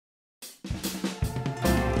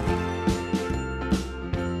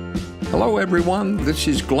Hello, everyone. This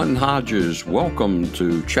is Glenn Hodges. Welcome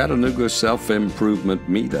to Chattanooga Self-Improvement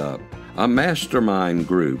Meetup, a mastermind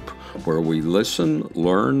group where we listen,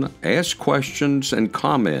 learn, ask questions, and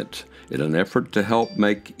comment in an effort to help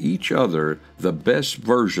make each other the best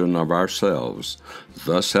version of ourselves,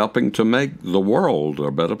 thus helping to make the world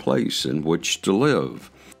a better place in which to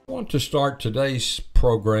live. I want to start today's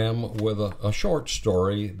program with a short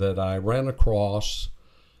story that I ran across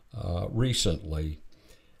recently.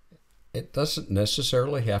 It doesn't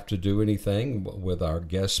necessarily have to do anything with our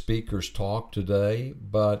guest speaker's talk today,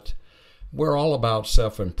 but we're all about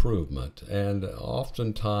self-improvement, and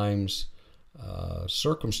oftentimes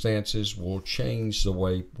circumstances will change the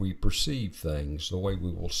way we perceive things, the way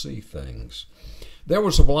we will see things. There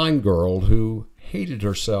was a blind girl who hated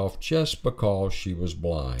herself just because she was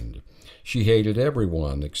blind. She hated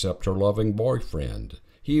everyone except her loving boyfriend.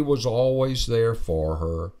 He was always there for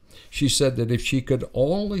her. She said that if she could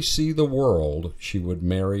only see the world, she would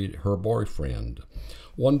marry her boyfriend.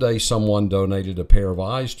 One day someone donated a pair of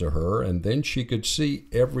eyes to her, and then she could see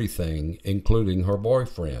everything, including her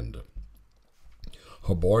boyfriend.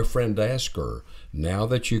 Her boyfriend asked her, "Now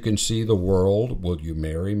that you can see the world, will you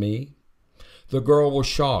marry me?" The girl was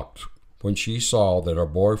shocked when she saw that her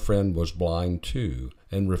boyfriend was blind too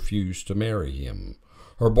and refused to marry him.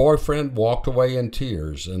 Her boyfriend walked away in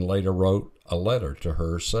tears and later wrote a letter to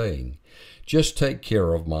her saying, "Just take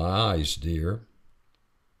care of my eyes, dear."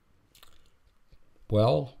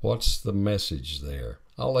 Well, what's the message there?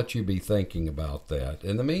 I'll let you be thinking about that.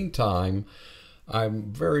 In the meantime,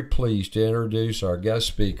 I'm very pleased to introduce our guest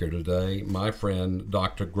speaker today, my friend,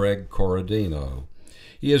 Dr. Greg Corradino.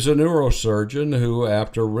 He is a neurosurgeon who,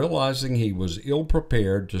 after realizing he was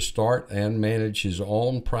ill-prepared to start and manage his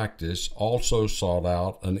own practice, also sought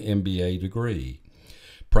out an MBA degree.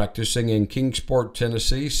 Practicing in Kingsport,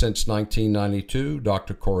 Tennessee since 1992,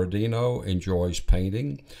 Dr. Corradino enjoys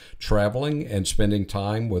painting, traveling, and spending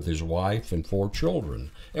time with his wife and 4 children.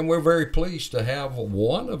 And we're very pleased to have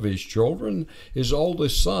one of his children, his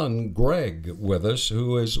oldest son, Greg, with us,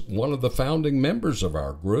 who is one of the founding members of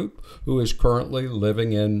our group, who is currently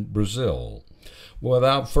living in Brazil.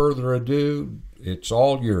 Without further ado, it's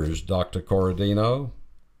all yours, Dr. Corradino.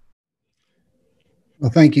 Well,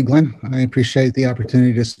 thank you, Glenn. I appreciate the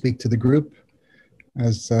opportunity to speak to the group.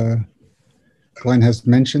 As Glenn has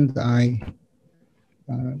mentioned, I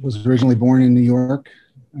was originally born in New York.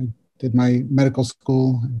 I did my medical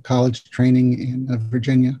school and college training in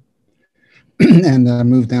Virginia and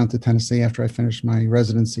moved down to Tennessee after I finished my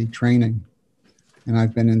residency training. And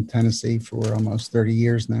I've been in Tennessee for almost 30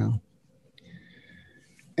 years now.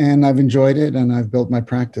 And I've enjoyed it, and I've built my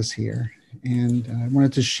practice here. And I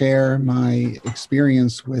wanted to share my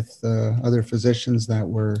experience with other physicians that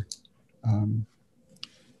were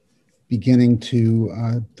beginning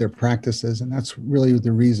to their practices. And that's really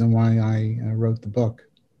the reason why I wrote the book.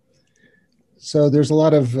 So there's a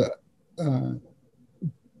lot of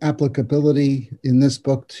applicability in this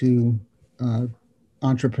book to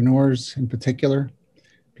entrepreneurs in particular,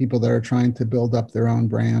 people that are trying to build up their own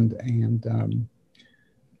brand. And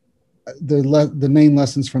the main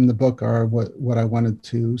lessons from the book are what I wanted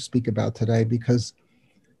to speak about today, because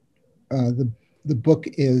the book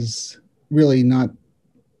is really not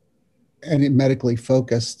any medically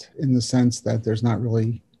focused in the sense that there's not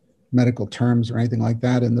really medical terms or anything like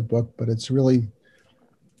that in the book, but it's really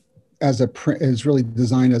is really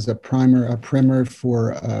designed as a primer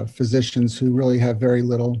for physicians who really have very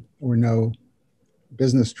little or no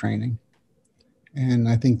business training. And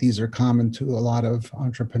I think these are common to a lot of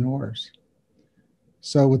entrepreneurs.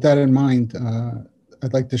 So with that in mind,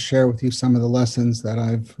 I'd like to share with you some of the lessons that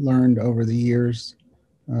I've learned over the years,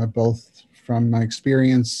 both from my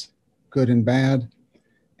experience, good and bad,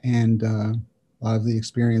 and a lot of the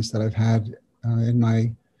experience that I've had in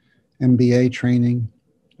my MBA training.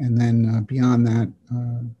 And then beyond that,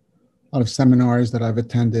 a lot of seminars that I've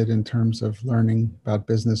attended in terms of learning about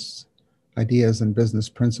business ideas and business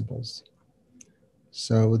principles.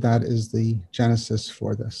 So that is the genesis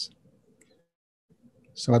for this.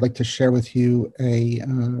 So I'd like to share with you a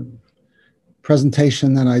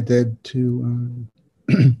presentation that I did to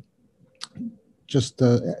just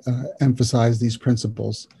emphasize these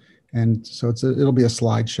principles. And so it'll be a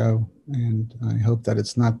slideshow, and I hope that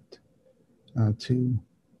it's not too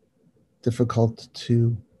difficult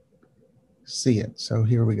to see it. So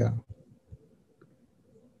here we go.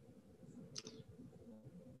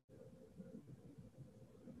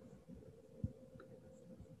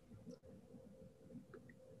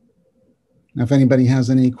 Now, if anybody has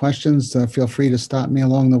any questions, feel free to stop me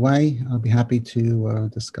along the way. I'll be happy to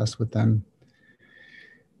discuss with them.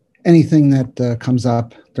 anything that comes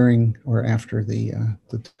up during or after the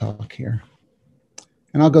talk here.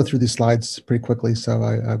 And I'll go through these slides pretty quickly, so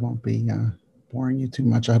I won't be boring you too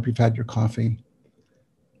much. I hope you've had your coffee.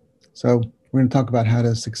 So we're going to talk about how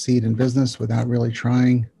to succeed in business without really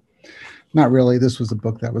trying. Not really. This was a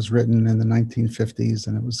book that was written in the 1950s,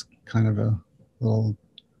 and it was kind of a little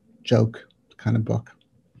joke kind of book.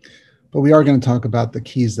 But we are going to talk about the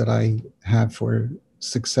keys that I have for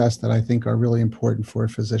success that I think are really important for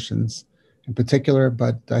physicians in particular,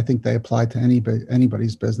 but I think they apply to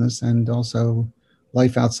anybody's business and also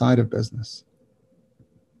life outside of business.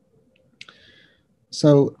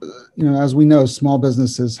 So, as we know, small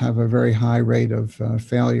businesses have a very high rate of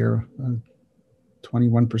failure,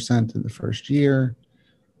 21% in the first year.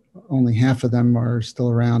 Only half of them are still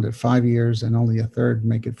around at 5 years, and only a third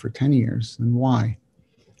make it for 10 years. And why?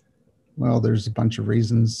 Well, there's a bunch of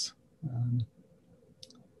reasons.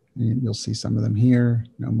 You'll see some of them here.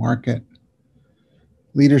 No market.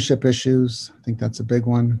 Leadership issues, I think that's a big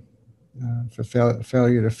one.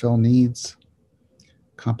 Failure to fill needs.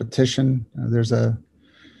 Competition. There's a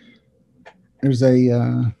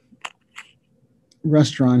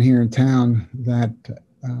restaurant here in town that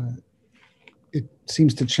it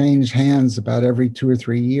seems to change hands about every 2 or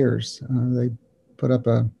 3 years. They put up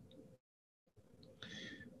a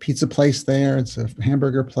pizza place there. It's a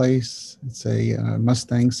hamburger place. It's a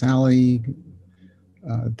Mustang Sally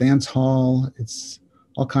dance hall. It's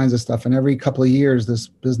all kinds of stuff. And every couple of years, this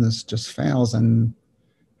business just fails and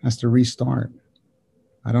has to restart.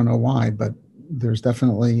 I don't know why, but there's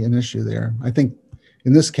definitely an issue there. I think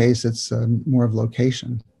in this case, it's more of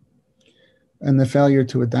location and the failure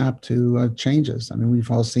to adapt to changes. I mean,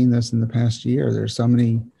 we've all seen this in the past year. There's so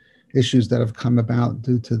many issues that have come about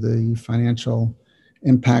due to the financial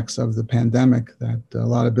impacts of the pandemic that a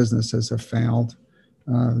lot of businesses have failed.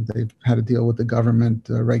 They've had to deal with the government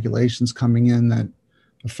regulations coming in that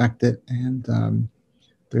affect it, and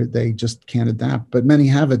they just can't adapt. But many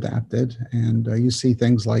have adapted, and you see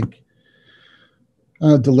things like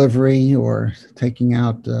delivery or taking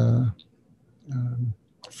out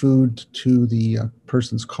food to the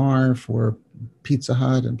person's car for Pizza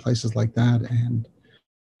Hut and places like that. And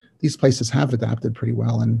these places have adapted pretty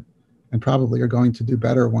well and probably are going to do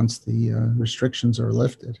better once the restrictions are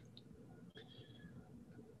lifted.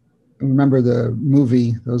 Remember the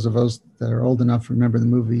movie, those of us that are old enough remember the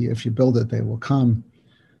movie, If You Build It, They Will Come.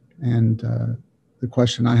 And the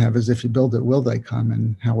question I have is, if you build it, will they come?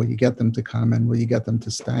 And how will you get them to come? And will you get them to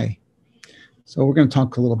stay? So we're going to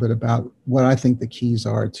talk a little bit about what I think the keys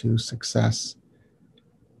are to success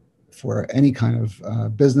for any kind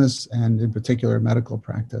of business and in particular medical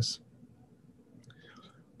practice.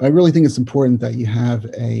 But I really think it's important that you have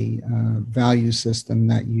a value system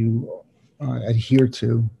that you adhere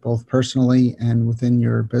to both personally and within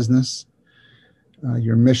your business,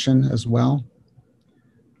 your mission as well.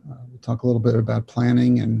 We'll talk a little bit about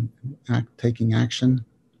planning and taking action,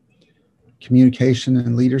 communication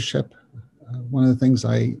and leadership. One of the things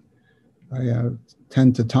I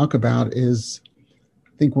tend to talk about is,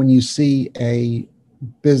 I think when you see a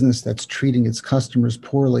business that's treating its customers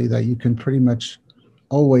poorly, that you can pretty much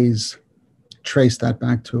always trace that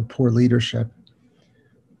back to a poor leadership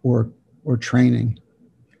or training.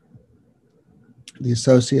 The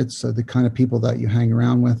associates are the kind of people that you hang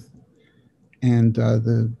around with, and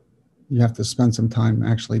you have to spend some time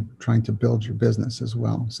actually trying to build your business as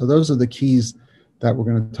well. So those are the keys that we're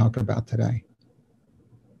going to talk about today.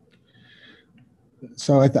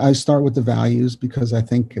 So I start with the values because I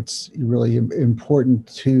think it's really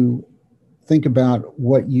important to think about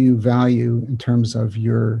what you value in terms of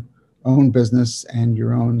your own business and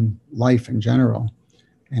your own life in general,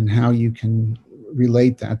 and how you can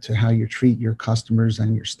relate that to how you treat your customers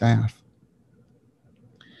and your staff.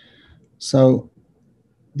 So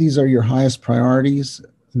these are your highest priorities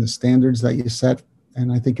and the standards that you set.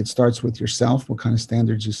 And I think it starts with yourself, what kind of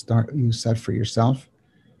standards you set for yourself.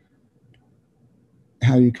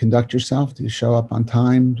 How you conduct yourself. Do you show up on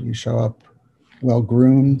time? Do you show up well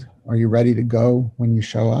groomed? Are you ready to go when you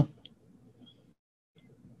show up?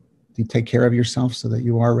 Do you take care of yourself so that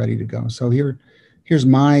you are ready to go? So here's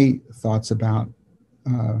my thoughts about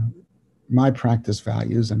my practice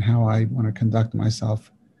values and how I want to conduct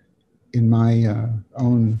myself in my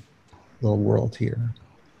own little world here.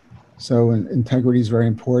 So integrity is very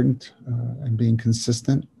important, and being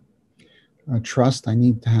consistent. Trust, I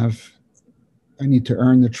need to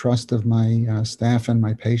earn the trust of my staff and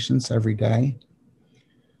my patients every day.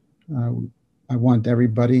 I want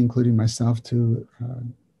everybody, including myself, to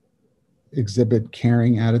exhibit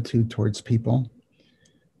caring attitude towards people.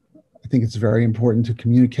 I think it's very important to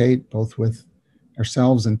communicate both with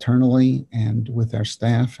ourselves internally and with our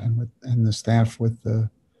staff and the staff with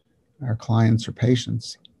our clients or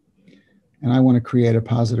patients. And I want to create a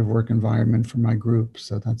positive work environment for my group,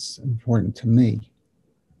 so that's important to me.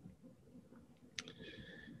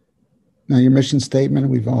 Now, your mission statement,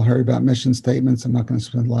 we've all heard about mission statements. I'm not going to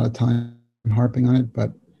spend a lot of time harping on it,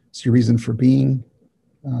 but it's your reason for being,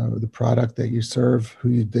 the product that you serve, who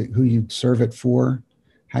you serve it for,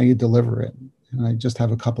 how you deliver it. And I just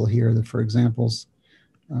have a couple here that, for examples,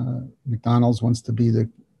 McDonald's wants to be the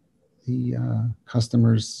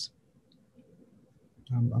customers.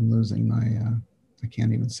 I'm losing my, I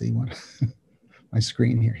can't even see one, my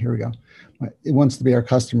screen here. Here we go. It wants to be our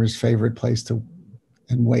customer's favorite place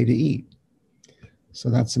and way to eat. So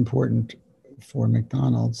that's important for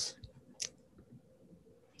McDonald's.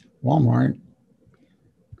 Walmart,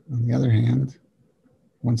 on the other hand,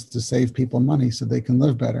 wants to save people money so they can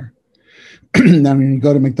live better. Now, when you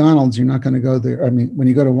go to McDonald's, you're not going to go there. I mean, when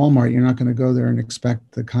you go to Walmart, you're not going to go there and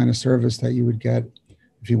expect the kind of service that you would get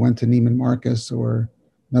if you went to Neiman Marcus or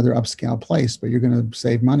another upscale place, but you're going to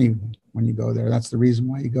save money when you go there. That's the reason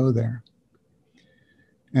why you go there.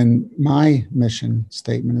 And my mission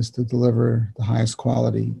statement is to deliver the highest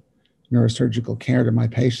quality neurosurgical care to my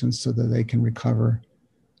patients so that they can recover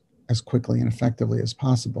as quickly and effectively as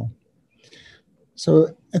possible.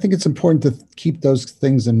 So I think it's important to keep those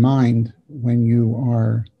things in mind when you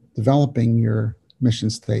are developing your mission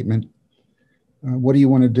statement. What do you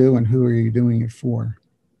want to do and who are you doing it for?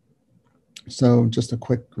 So just a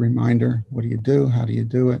quick reminder, what do you do? How do you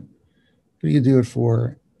do it? Who do you do it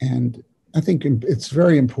for? And I think it's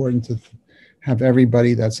very important to have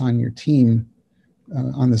everybody that's on your team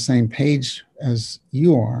on the same page as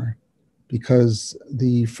you are, because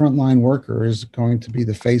the frontline worker is going to be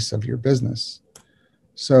the face of your business.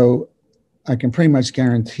 So I can pretty much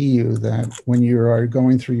guarantee you that when you are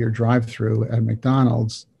going through your drive-through at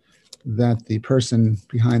McDonald's, that the person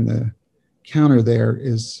behind the counter there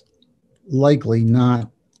is likely not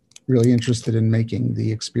really interested in making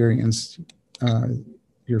the experience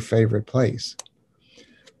your favorite place.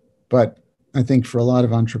 But I think for a lot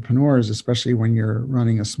of entrepreneurs, especially when you're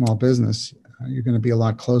running a small business, you're going to be a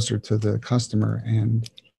lot closer to the customer. And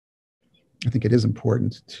I think it is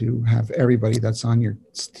important to have everybody that's on your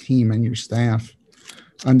team and your staff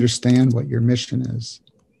understand what your mission is,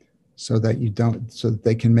 so that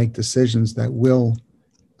they can make decisions that will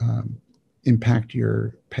impact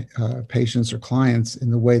your patients or clients in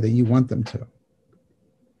the way that you want them to.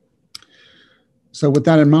 So with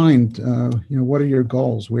that in mind, what are your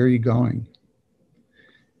goals? Where are you going?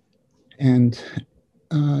 And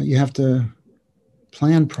you have to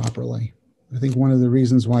plan properly. I think one of the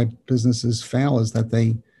reasons why businesses fail is that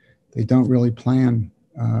they don't really plan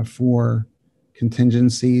for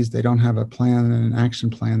contingencies. They don't have a plan and an action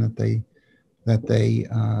plan that they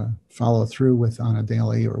follow through with on a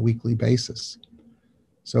daily or weekly basis.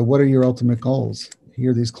 So what are your ultimate goals?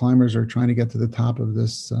 Here, these climbers are trying to get to the top of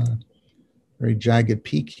this very jagged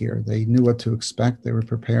peak here. They knew what to expect. They were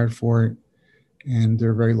prepared for it, and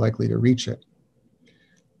they're very likely to reach it.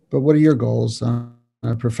 But what are your goals on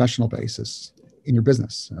a professional basis in your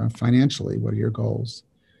business? Financially, what are your goals?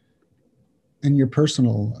 And your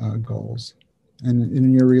personal goals, and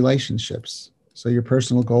in your relationships. So your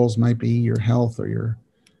personal goals might be your health or your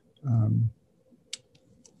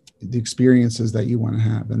the experiences that you want to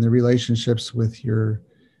have, and the relationships with your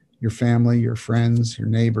family, your friends, your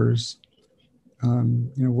neighbors.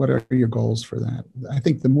 What are your goals for that? I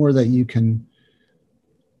think the more that you can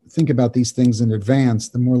think about these things in advance,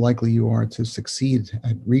 the more likely you are to succeed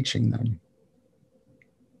at reaching them.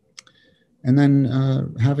 And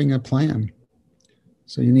then having a plan.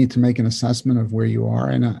 So you need to make an assessment of where you are.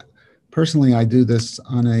 And personally, I do this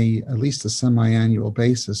on at least a semi-annual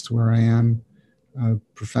basis, where I am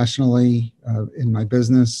professionally in my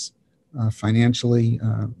business, financially,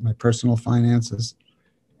 my personal finances,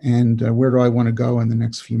 and where do I want to go in the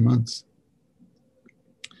next few months.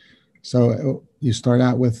 So you start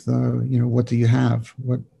out with, what do you have?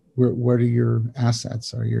 What are your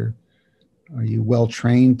assets? Are you well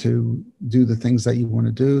trained to do the things that you want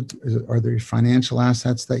to do? Are there financial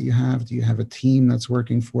assets that you have? Do you have a team that's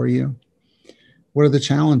working for you? What are the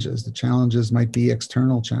challenges? The challenges might be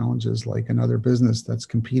external challenges, like another business that's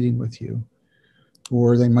competing with you,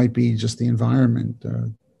 or they might be just the environment.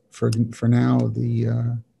 For now,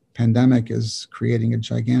 the pandemic is creating a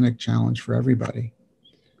gigantic challenge for everybody.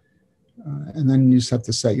 And then you just have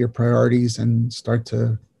to set your priorities and start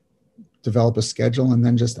to develop a schedule and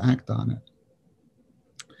then just act on it.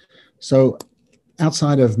 So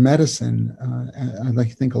outside of medicine, I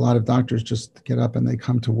think a lot of doctors just get up and they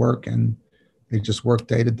come to work and They just work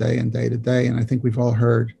day to day and day to day. And I think we've all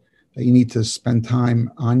heard that you need to spend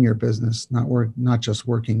time on your business, not just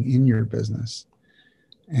working in your business.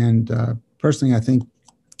 And personally, I think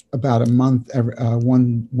about a month,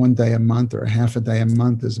 one day a month or a half a day a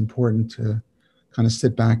month is important to kind of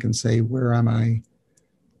sit back and say, where am I?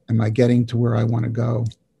 Am I getting to where I want to go?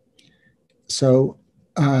 So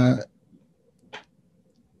have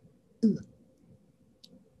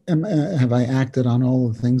I acted on all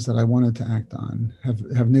the things that I wanted to act on?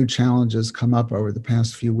 Have new challenges come up over the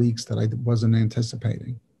past few weeks that I wasn't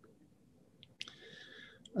anticipating?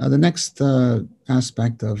 The next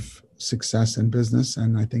aspect of success in business,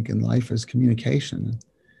 and I think in life, is communication.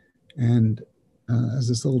 And as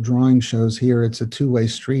this little drawing shows here, it's a two-way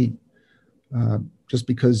street. Just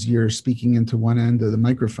because you're speaking into one end of the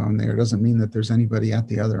microphone there doesn't mean that there's anybody at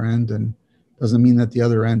the other end, and doesn't mean that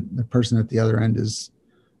the person at the other end is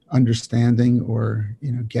understanding or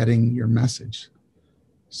getting your message.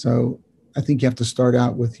 So I think you have to start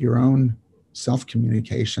out with your own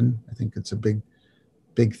self-communication. I think it's a big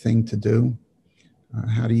thing to do.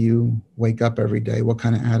 How do you wake up every day? What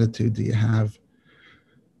kind of attitude do you have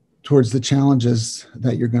towards the challenges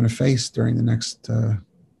that you're going to face during the next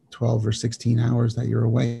 12 or 16 hours that you're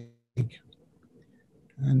awake?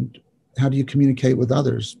 And how do you communicate with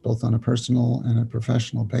others, both on a personal and a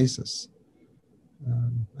professional basis?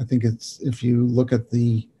 I think if you look at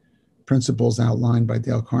the principles outlined by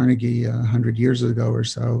Dale Carnegie 100 years ago or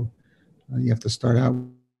so, you have to start out,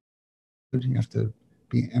 you have to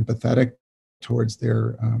be empathetic towards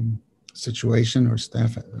their situation or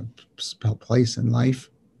staff place in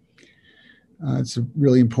life. It's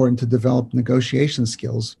really important to develop negotiation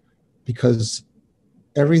skills, because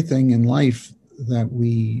everything in life that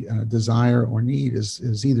we desire or need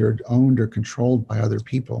is either owned or controlled by other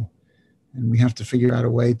people. And we have to figure out a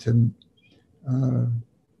way to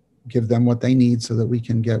give them what they need so that we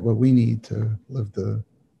can get what we need to live the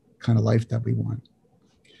kind of life that we want.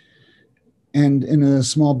 And in a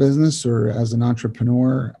small business or as an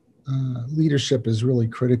entrepreneur, leadership is really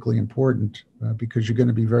critically important because you're going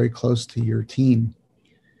to be very close to your team.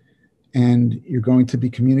 And you're going to be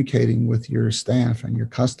communicating with your staff and your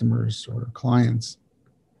customers or clients.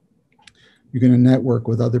 You're going to network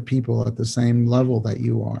with other people at the same level that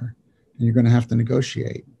you are, and you're going to have to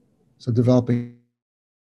negotiate. So developing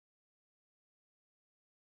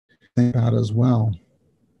that as well.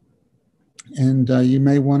 And you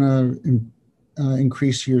may want to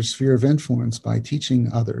increase your sphere of influence by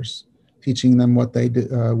teaching others, teaching them what they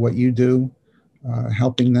do, what you do,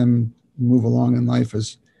 helping them move along in life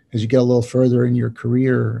as you get a little further in your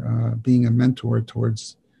career, being a mentor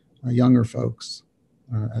towards younger folks,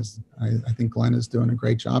 as I think Glenn is doing a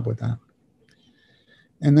great job with that.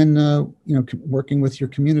 And then, working with your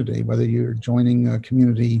community, whether you're joining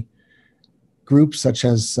community groups such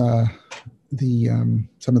as some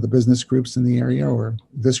of the business groups in the area, or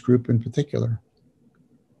this group in particular.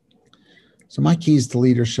 So my keys to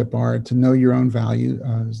leadership are to know your own value,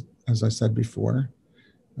 as I said before,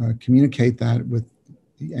 communicate that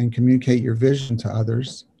and communicate your vision to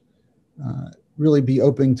others. Really be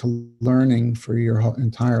open to learning for your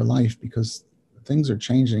entire life, because things are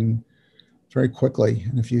changing very quickly.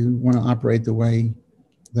 And if you want to operate the way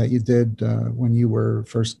that you did when you were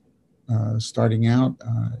first starting out,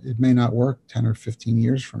 it may not work 10 or 15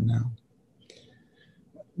 years from now.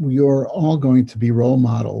 You're all going to be role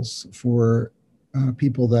models for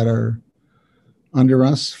people that are under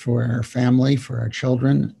us, for our family, for our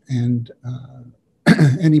children, and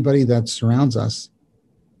anybody that surrounds us.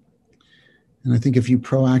 And I think if you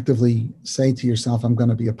proactively say to yourself, I'm going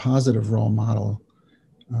to be a positive role model,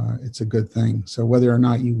 it's a good thing. So whether or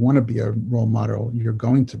not you want to be a role model, you're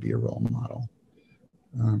going to be a role model.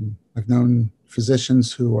 I've known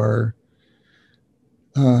physicians who are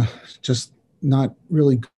just not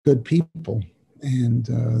really good people,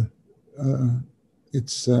 and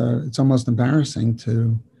it's almost embarrassing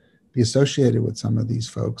to be associated with some of these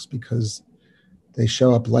folks, because they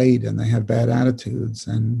show up late and they have bad attitudes,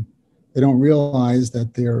 and they don't realize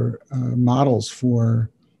that they're models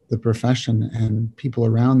for the profession, and people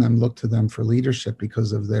around them look to them for leadership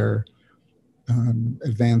because of their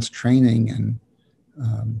advanced training and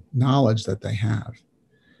knowledge that they have.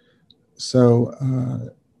 So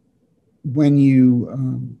I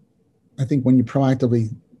think when you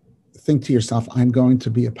proactively think to yourself, I'm going to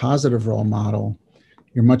be a positive role model,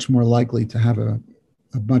 you're much more likely to have a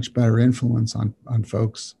much better influence on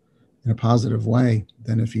folks in a positive way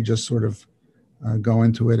than if you just sort of go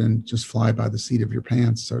into it and just fly by the seat of your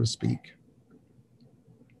pants, so to speak.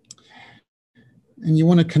 And you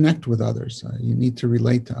want to connect with others. You need to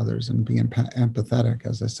relate to others and be empathetic,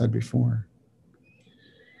 as I said before.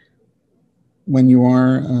 when you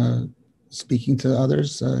are speaking to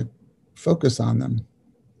others, focus on them.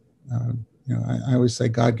 I always say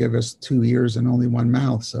God gave us 2 ears and only 1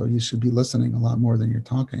 mouth, so you should be listening a lot more than you're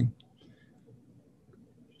talking.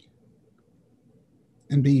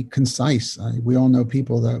 And be concise. We all know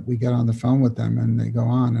people that we get on the phone with them and they go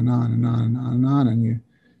on and on and on and on and on, and you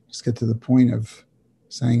just get to the point of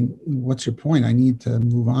saying, what's your point? I need to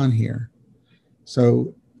move on here.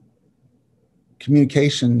 So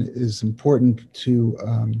communication is important to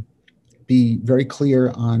be very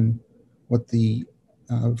clear on what the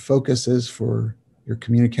focus is for your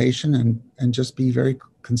communication, and just be very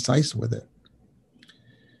concise with it.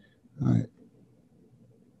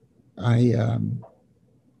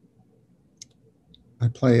 I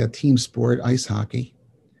play a team sport, ice hockey,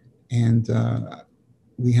 and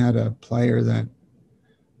we had a player that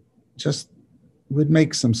just would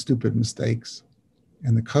make some stupid mistakes,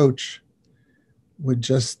 and the coach would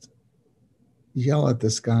just yell at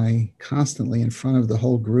this guy constantly in front of the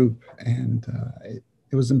whole group, and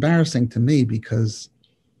it was embarrassing to me because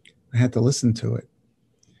I had to listen to it.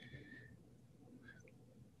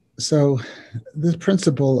 So this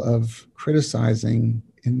principle of criticizing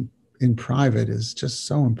in private is just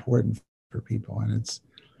so important for people, and it's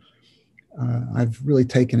I've really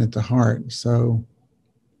taken it to heart. So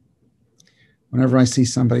whenever I see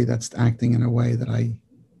somebody that's acting in a way that I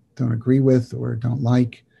don't agree with or don't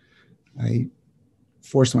like, I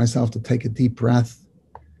force myself to take a deep breath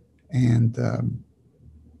and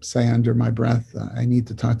say under my breath, I need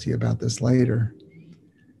to talk to you about this later,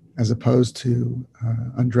 as opposed to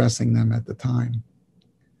undressing them at the time.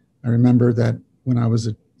 I remember that when I was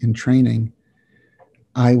in training,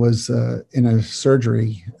 I was in a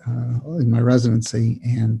surgery in my residency,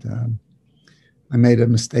 and I made a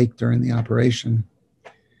mistake during the operation.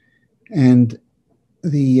 And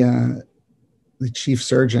the chief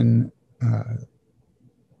surgeon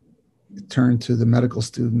turned to the medical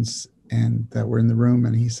students and that were in the room,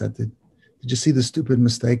 and he said, did you see the stupid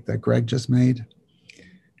mistake that Greg just made?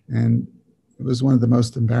 And it was one of the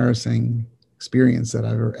most embarrassing experiences that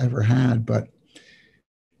I've ever had, but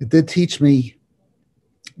it did teach me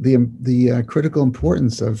the critical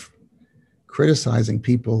importance of criticizing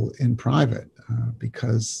people in private,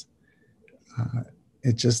 because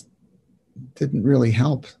it just didn't really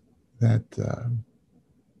help that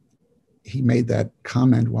he made that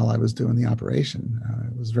comment while I was doing the operation.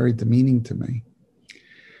 It was very demeaning to me.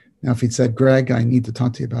 Now, if he'd said, Greg, I need to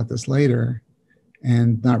talk to you about this later,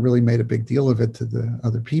 and not really made a big deal of it to the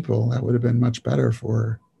other people, that would have been much better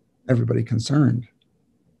for everybody concerned.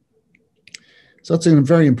 So it's a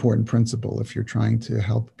very important principle if you're trying to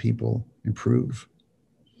help people improve.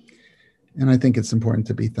 And I think it's important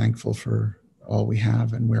to be thankful for all we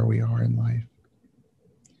have and where we are in life.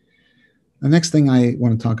 The next thing I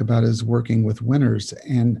want to talk about is working with winners.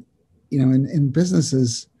 And, in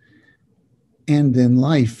businesses and in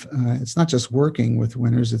life, it's not just working with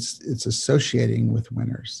winners, it's associating with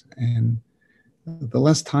winners. And the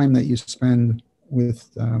less time that you spend with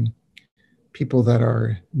people that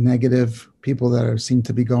are negative, people that seem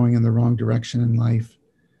to be going in the wrong direction in life,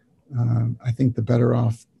 I think the better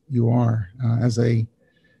off you are. As a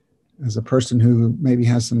person who maybe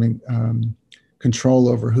has some control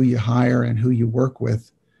over who you hire and who you work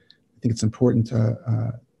with, I think it's important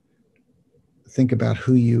to think about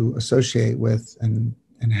who you associate with and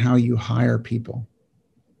how you hire people,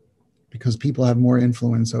 because people have more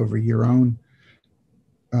influence over your own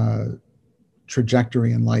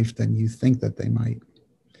trajectory in life than you think that they might.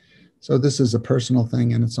 So this is a personal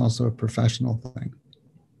thing, and it's also a professional thing.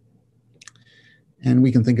 And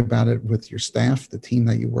we can think about it with your staff, the team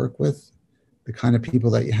that you work with, the kind of people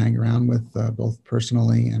that you hang around with, both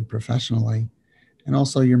personally and professionally, and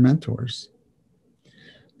also your mentors.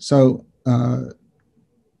 So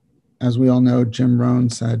as we all know, Jim Rohn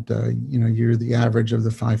said, you're the average of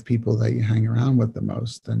the 5 people that you hang around with the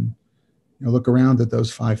most. And look around at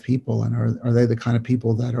those 5 people, and are they the kind of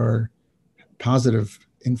people that are positive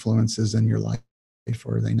influences in your life,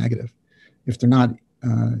 or are they negative? If they're not,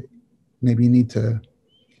 maybe you need to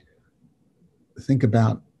think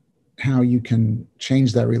about how you can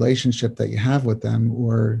change that relationship that you have with them,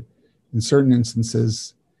 or in certain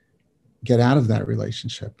instances, get out of that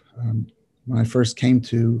relationship. When I first came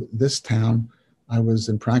to this town, I was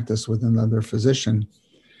in practice with another physician.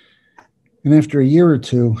 And after a year or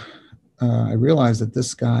two, I realized that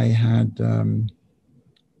this guy had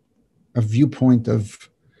a viewpoint of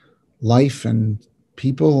life and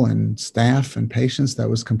people and staff and patients that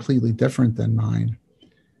was completely different than mine.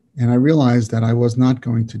 And I realized that I was not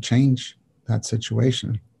going to change that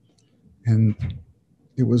situation. And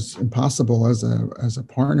it was impossible as a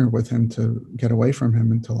partner with him to get away from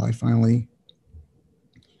him until I finally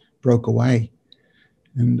broke away.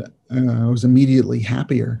 And I was immediately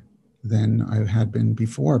happier than I had been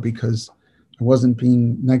before because I wasn't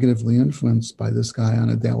being negatively influenced by this guy on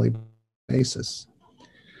a daily basis.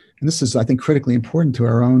 And this is, I think, critically important to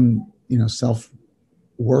our own,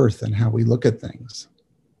 self-worth and how we look at things.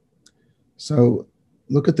 So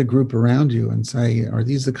look at the group around you and say, are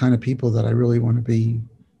these the kind of people that I really want to be,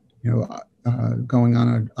 going on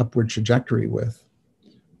an upward trajectory with?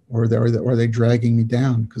 Or are they dragging me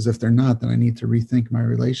down? Because if they're not, then I need to rethink my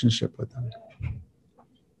relationship with them.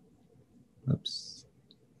 Oops,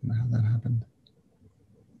 I don't know how that happened.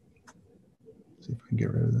 Let's see if I can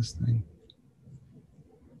get rid of this thing.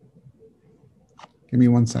 Give me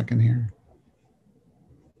 1 second here.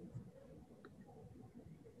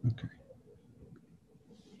 Okay.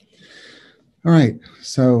 All right.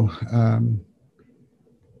 So,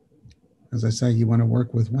 as I say, you want to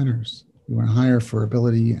work with winners. You want to hire for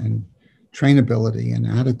ability and trainability and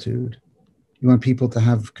attitude. You want people to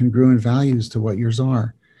have congruent values to what yours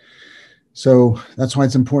are. So that's why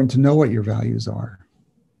it's important to know what your values are.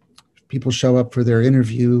 If people show up for their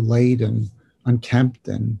interview late and unkempt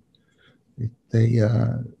and they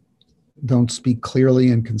don't speak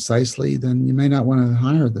clearly and concisely, then you may not want to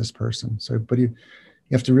hire this person. So, but you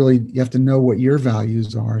have to know what your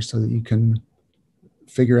values are so that you can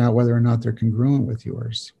figure out whether or not they're congruent with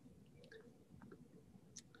yours.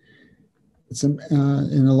 It's in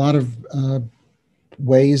a lot of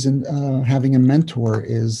ways, and having a mentor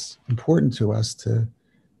is important to us to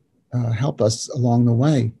help us along the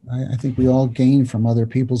way. I think we all gain from other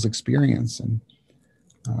people's experience. And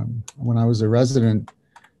when I was a resident,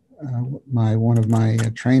 one of my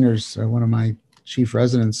trainers, one of my chief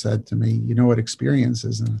residents said to me, "You know what experience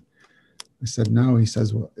is?" And I said, "No." He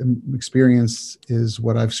says, "Well, experience is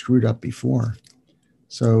what I've screwed up before."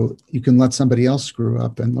 So you can let somebody else screw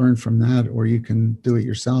up and learn from that, or you can do it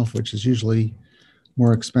yourself, which is usually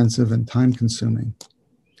more expensive and time consuming.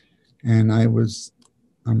 And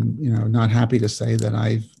I'm not happy to say that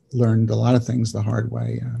I've learned a lot of things the hard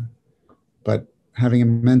way, but having a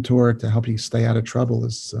mentor to help you stay out of trouble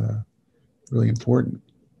is really important.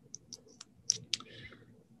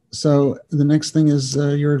 So the next thing is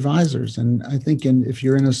your advisors. And I think if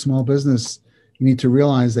you're in a small business, you need to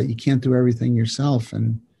realize that you can't do everything yourself,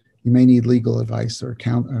 and you may need legal advice or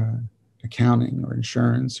accounting or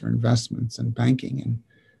insurance or investments and banking.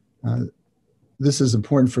 And this is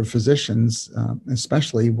important for physicians,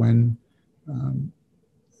 especially when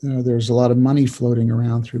there's a lot of money floating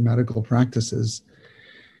around through medical practices.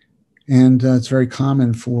 And it's very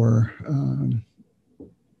common for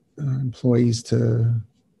employees to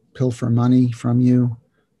pilfer money from you,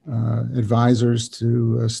 advisors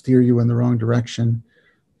to steer you in the wrong direction.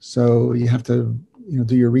 So you have to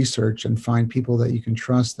do your research and find people that you can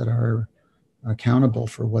trust that are accountable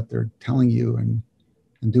for what they're telling you and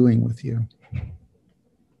doing with you.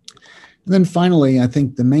 And then finally, I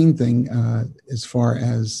think the main thing as far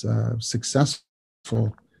as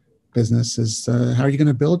successful business is how are you going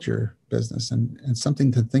to build your business, and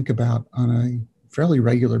something to think about on a fairly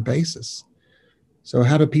regular basis. So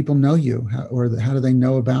how do people know you, or how do they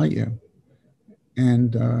know about you?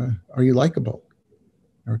 And are you likable,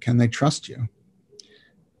 or can they trust you?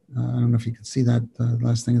 I don't know if you can see that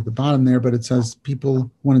last thing at the bottom there, but it says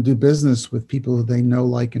people want to do business with people who they know,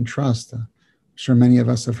 like, and trust. I'm sure many of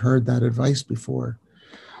us have heard that advice before.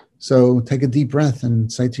 So take a deep breath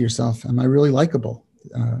and say to yourself, am I really likable?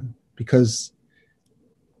 Because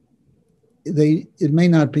it may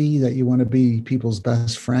not be that you want to be people's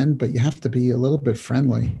best friend, but you have to be a little bit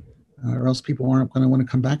friendly, or else people aren't going to want to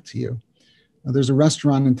come back to you. There's a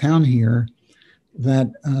restaurant in town here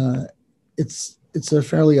that it's a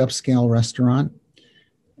fairly upscale restaurant.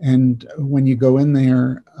 And when you go in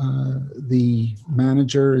there, the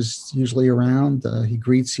manager is usually around. He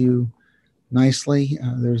greets you nicely.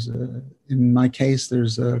 In my case,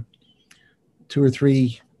 there's 2 or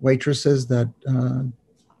 3 waitresses that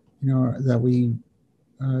that we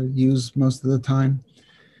use most of the time.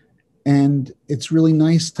 And it's really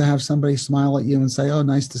nice to have somebody smile at you and say, "Oh,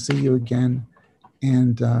 nice to see you again."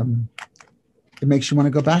 And it makes you want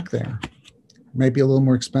to go back there. It might be a little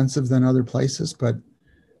more expensive than other places, but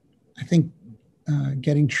I think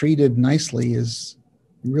getting treated nicely is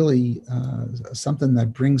really something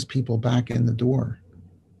that brings people back in the door.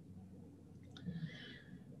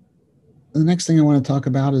 The next thing I want to talk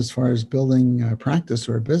about as far as building a practice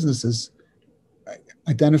or a business is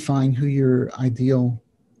identifying who your ideal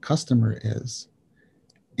customer is.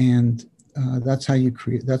 And that's how you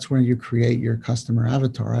create, that's where you create your customer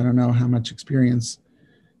avatar. I don't know how much experience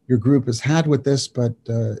your group has had with this, but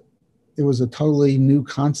it was a totally new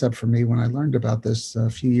concept for me when I learned about this a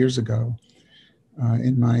few years ago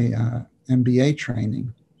in my MBA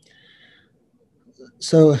training.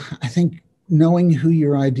 So I think knowing who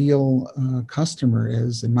your ideal customer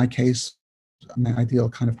is, in my case, my ideal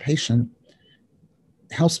kind of patient,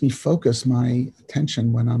 helps me focus my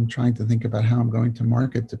attention when I'm trying to think about how I'm going to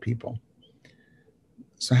market to people.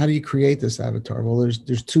 So how do you create this avatar? Well,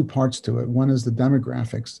 there's two parts to it. One is the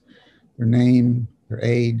demographics, their name, their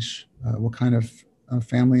age, what kind of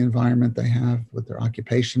family environment they have, what their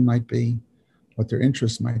occupation might be, what their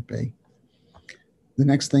interests might be. The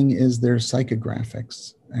next thing is their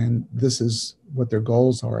psychographics, and this is what their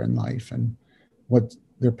goals are in life and what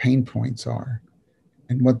their pain points are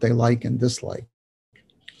and what they like and dislike.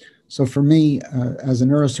 So for me, as a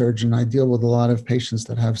neurosurgeon, I deal with a lot of patients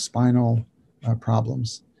that have spinal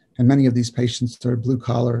problems. And many of these patients are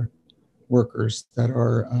blue-collar workers that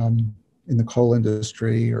are in the coal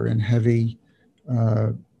industry or in heavy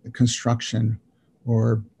construction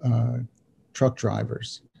or truck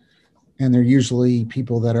drivers. And they're usually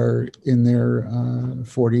people that are in their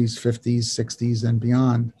 40s, 50s, 60s, and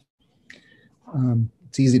beyond.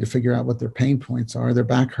 It's easy to figure out what their pain points are. Their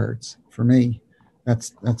back hurts. For me,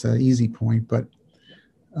 that's an easy point. But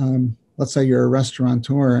let's say you're a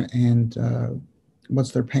restaurateur, and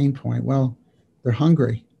what's their pain point? Well, they're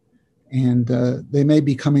hungry, and they may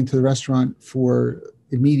be coming to the restaurant for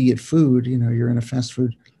immediate food. You know, you're in a fast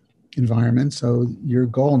food environment, so your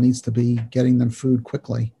goal needs to be getting them food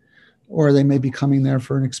quickly. Or they may be coming there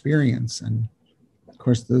for an experience. And of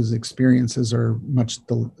course, those experiences are much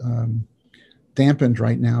dampened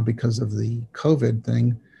right now because of the COVID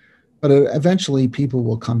thing. But eventually people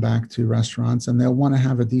will come back to restaurants and they'll want to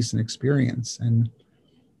have a decent experience. And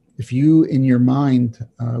if you, in your mind,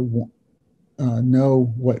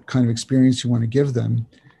 know what kind of experience you want to give them,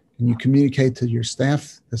 and you communicate to your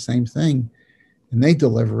staff the same thing, and they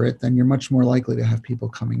deliver it, then you're much more likely to have people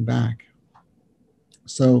coming back.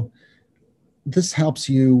 So this helps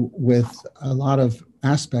you with a lot of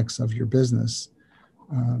aspects of your business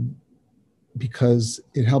because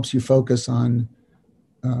it helps you focus on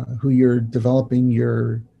who you're developing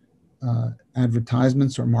your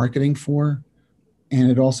advertisements or marketing for,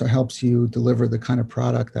 and it also helps you deliver the kind of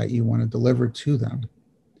product that you want to deliver to them.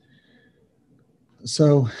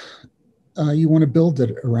 So you want to build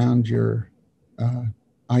it around your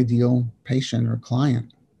ideal patient or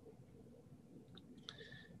client.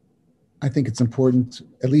 I think it's important,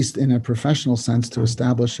 at least in a professional sense, to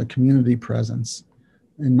establish a community presence.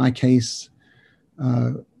 In my case,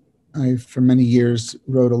 I, for many years,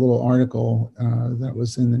 wrote a little article that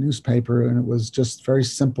was in the newspaper, and it was just very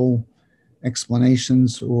simple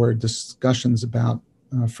explanations or discussions about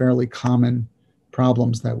fairly common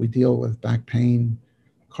problems that we deal with: back pain,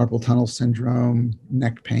 carpal tunnel syndrome,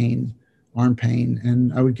 neck pain, arm pain.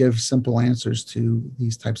 And I would give simple answers to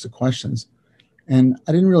these types of questions. And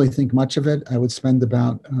I didn't really think much of it. I would spend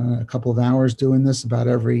about a couple of hours doing this about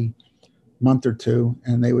every month or two,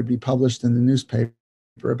 and they would be published in the newspaper,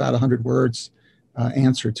 about 100 words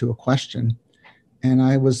answer to a question. And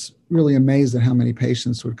I was really amazed at how many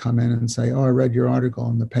patients would come in and say, "Oh, I read your article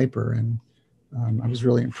in the paper," and I was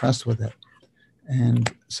really impressed with it.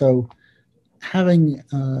 And so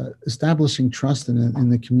establishing trust in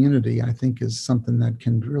the community, I think, is something that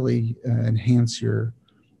can really enhance your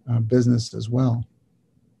business as well.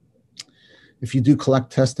 If you do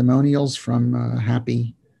collect testimonials from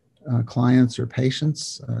happy clients or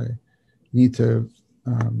patients, you need to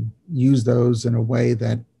use those in a way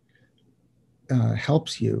that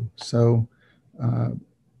helps you. So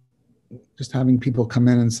just having people come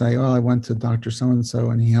in and say, "Oh, I went to Dr. So-and-so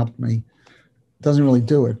and he helped me," doesn't really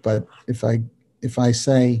do it. But if I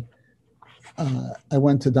say, "I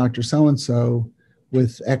went to Dr. So-and-so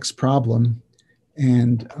with X problem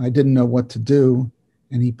and I didn't know what to do,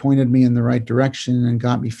 and he pointed me in the right direction and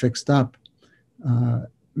got me fixed up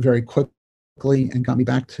very quickly and got me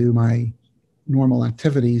back to my normal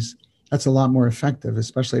activities," that's a lot more effective,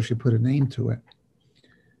 especially if you put a name to it.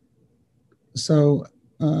 So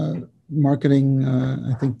marketing,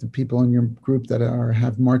 I think the people in your group that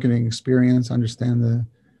have marketing experience understand the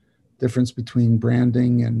difference between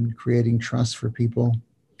branding and creating trust for people,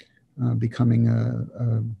 becoming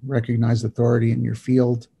a recognized authority in your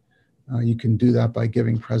field. You can do that by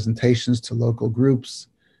giving presentations to local groups.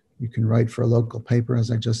 You can write for a local paper,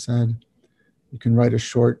 as I just said. You can write a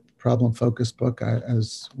short problem-focused book,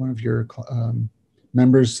 as one of your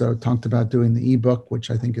members talked about doing the ebook,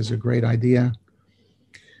 which I think is a great idea.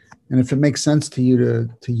 And if it makes sense to you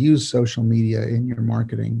to use social media in your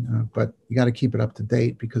marketing, but you got to keep it up to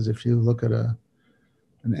date, because if you look at a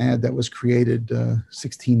an ad that was created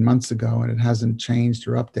 16 months ago and it hasn't changed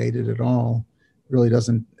or updated at all really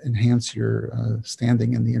doesn't enhance your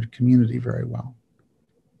standing in the community very well.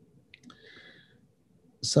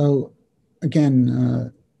 So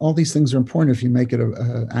again, all these things are important if you make it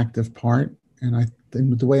an active part. And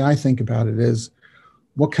the way I think about it is,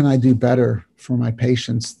 what can I do better for my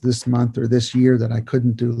patients this month or this year that I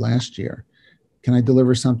couldn't do last year? Can I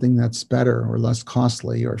deliver something that's better or less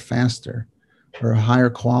costly or faster or a higher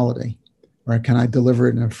quality? Or can I deliver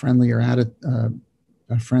it in a friendlier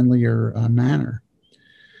manner?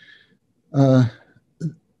 A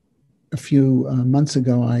few months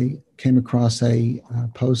ago, I came across a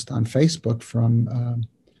post on Facebook from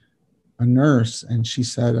a nurse, and she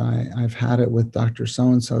said, I've had it with Dr.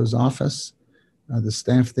 So-and-so's office. The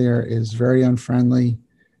staff there is very unfriendly,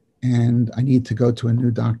 and I need to go to a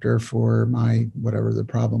new doctor for my, whatever the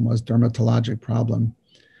problem was, dermatologic problem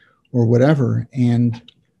or whatever. And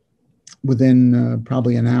within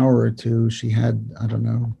probably an hour or two, she had, I don't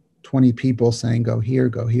know, 20 people saying, go here,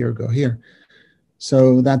 go here, go here.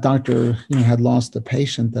 So that doctor, had lost a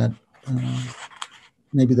patient that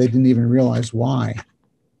maybe they didn't even realize why,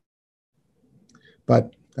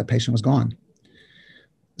 but that patient was gone.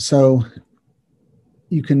 So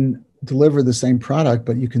you can deliver the same product,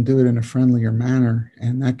 but you can do it in a friendlier manner,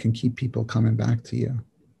 and that can keep people coming back to you.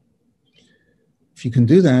 If you can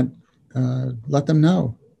do that, let them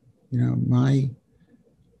know, my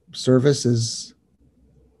service is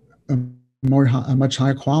a much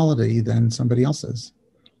higher quality than somebody else's,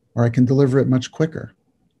 or I can deliver it much quicker.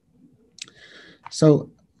 So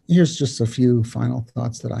here's just a few final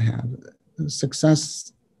thoughts that I have.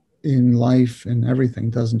 Success in life and everything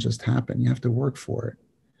doesn't just happen. You have to work for it.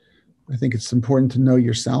 I think it's important to know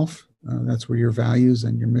yourself. That's where your values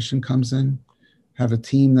and your mission comes in. Have a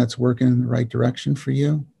team that's working in the right direction for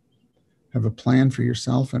you. Have a plan for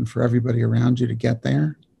yourself and for everybody around you to get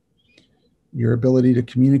there. Your ability to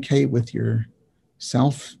communicate with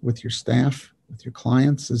yourself, with your staff, with your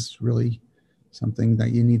clients is really something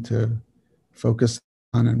that you need to focus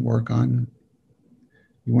on and work on.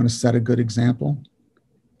 You want to set a good example.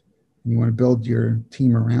 You want to build your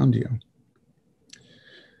team around you.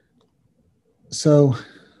 So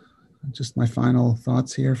just my final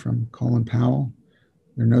thoughts here from Colin Powell.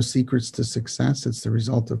 There are no secrets to success. It's the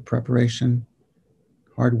result of preparation,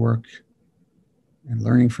 hard work, and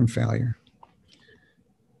learning from failure.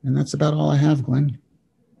 And that's about all I have, Glenn.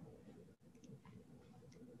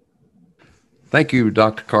 Thank you,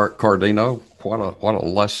 Dr. Corradino. What a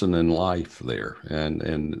lesson in life there,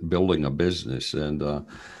 and building a business. And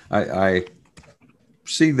I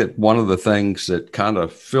see that one of the things that kind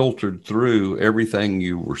of filtered through everything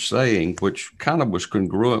you were saying, which kind of was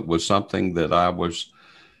congruent with something that I was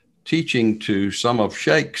teaching to some of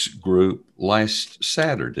Shake's group last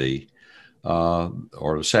Saturday,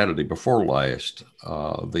 or the Saturday before last,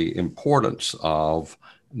 the importance of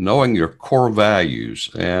knowing your core values.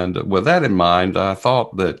 And with that in mind, I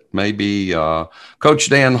thought that maybe Coach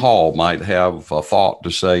Dan Hall might have a thought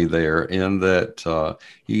to say there, in that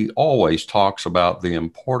he always talks about the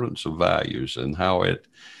importance of values and how it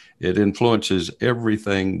influences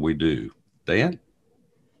everything we do. Dan?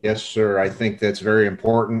 Yes, sir. I think that's very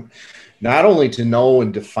important, not only to know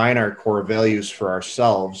and define our core values for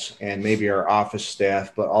ourselves and maybe our office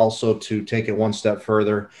staff, but also to take it one step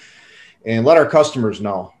further and let our customers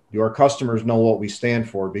know. Do our customers know what we stand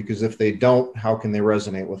for? Because if they don't, how can they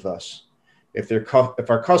resonate with us? If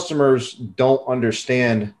our customers don't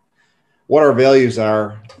understand what our values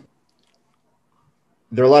are,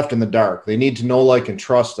 they're left in the dark. They need to know, like, and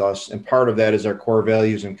trust us. And part of that is our core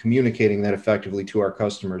values and communicating that effectively to our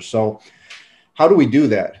customers. So how do we do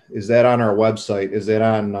that? Is that on our website? Is that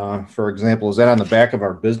on, for example, is that on the back of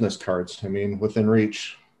our business cards? I mean, within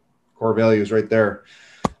reach, core values right there.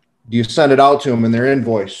 Do you send it out to them in their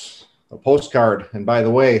invoice, a postcard? And by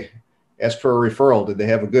the way, ask for a referral. Did they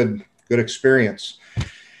have a good experience?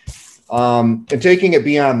 And taking it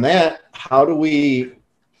beyond that, how do we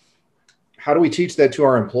teach that to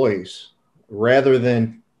our employees, rather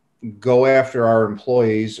than go after our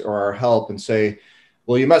employees or our help and say,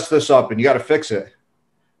 well, you messed this up and you got to fix it?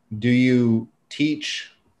 Do you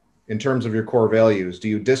teach in terms of your core values? Do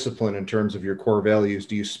you discipline in terms of your core values?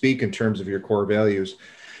 Do you speak in terms of your core values?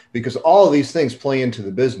 Because all of these things play into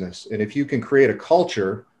the business. And if you can create a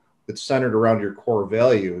culture that's centered around your core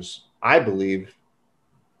values, I believe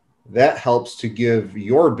that helps to give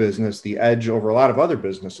your business the edge over a lot of other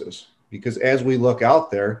businesses. Because as we look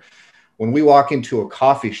out there, when we walk into a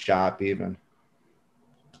coffee shop, even,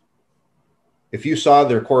 if you saw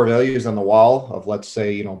their core values on the wall of, let's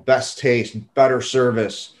say, best taste, better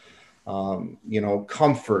service,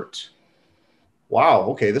 comfort. Wow,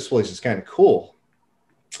 okay, this place is kind of cool.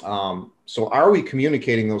 So are we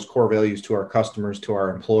communicating those core values to our customers, to our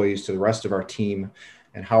employees, to the rest of our team?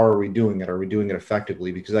 And how are we doing it? Are we doing it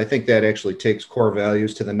effectively? Because I think that actually takes core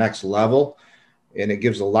values to the next level. And it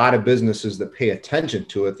gives a lot of businesses that pay attention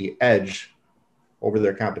to it the edge over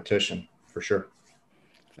their competition, for sure.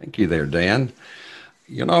 Thank you there, Dan.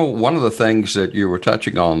 One of the things that you were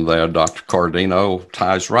touching on there, Dr. Corradino,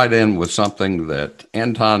 ties right in with something that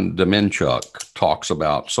Anton Dominchuk talks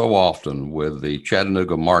about so often with the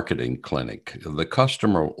Chattanooga Marketing Clinic, the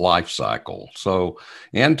customer life cycle. So,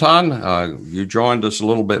 Anton, you joined us a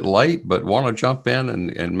little bit late, but want to jump in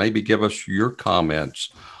and maybe give us your comments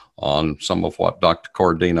on some of what Dr.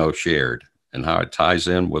 Corradino shared and how it ties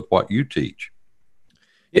in with what you teach.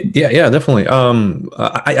 Yeah, definitely.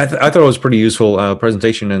 I thought it was pretty useful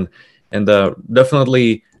presentation, and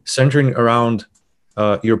definitely centering around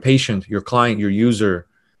your patient, your client, your user,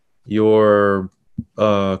 your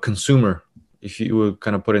consumer, if you would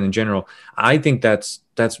kind of put it in general. I think that's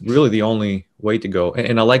really the only way to go.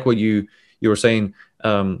 And I like what you were saying,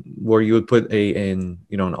 where you would put an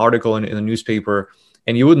article in a newspaper,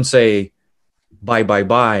 and you wouldn't say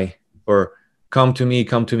buy, or come to me,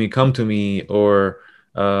 or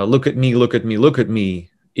look at me.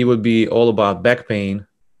 It would be all about back pain,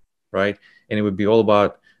 right? And it would be all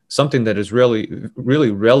about something that is really,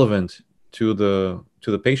 really relevant to the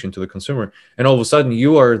patient, to the consumer. And all of a sudden,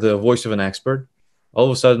 you are the voice of an expert. All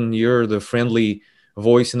of a sudden, you're the friendly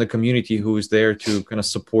voice in the community who is there to kind of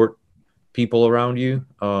support people around you.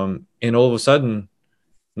 And all of a sudden,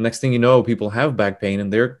 next thing you know, people have back pain,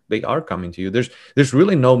 and they are coming to you. There's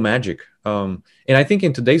really no magic. And I think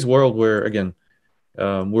in today's world, where again,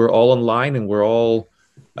 we're all online and we're all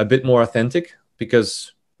a bit more authentic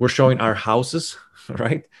because we're showing our houses,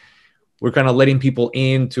 right? We're kind of letting people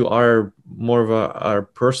into our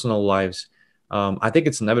personal lives. I think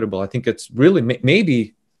it's inevitable. I think it's really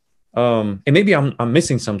maybe, and maybe I'm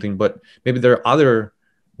missing something, but maybe there are other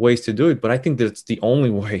ways to do it. But I think that's the only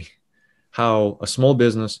way how a small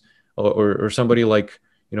business or somebody like,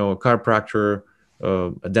 a chiropractor,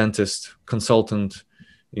 a dentist, consultant,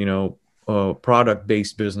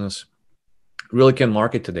 product-based business really can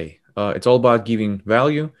market today. It's all about giving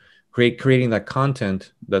value, creating that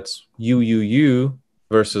content that's you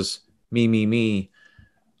versus me,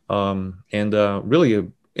 and really,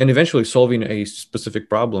 and eventually solving a specific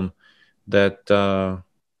problem that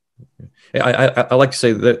I like to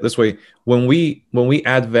say that this way: when we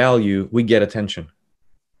add value, we get attention,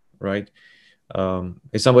 right?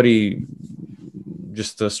 If somebody,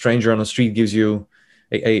 just a stranger on the street, gives you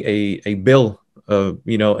a bill,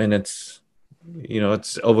 and it's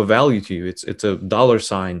of a value to you. It's a dollar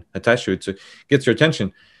sign attached to it, so it gets your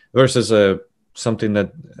attention, versus something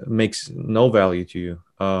that makes no value to you.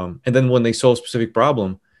 And then when they solve a specific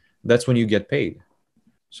problem, that's when you get paid.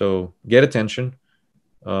 So get attention,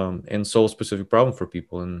 and solve a specific problem for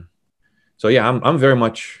people. And so yeah, I'm very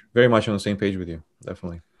much on the same page with you,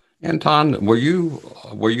 definitely. Anton,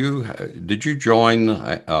 did you join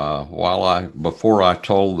before I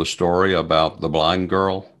told the story about the blind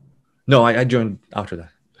girl? No, I joined after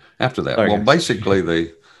that. After that. Sorry, well, guys.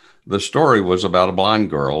 Basically the story was about a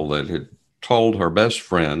blind girl that had told her best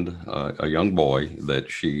friend, a young boy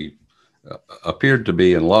that she appeared to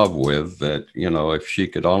be in love with, that, if she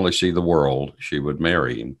could only see the world, she would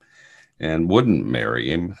marry him, and wouldn't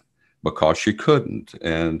marry him because she couldn't.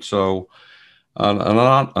 And so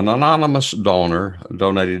an anonymous donor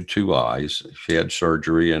donated 2 eyes. She had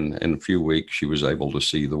surgery, and in a few weeks she was able to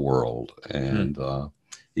see the world. And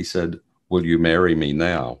he said, "Will you marry me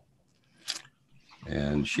now?"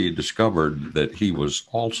 And she discovered that he was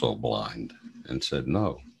also blind and said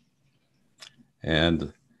no.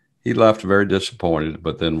 And he left very disappointed,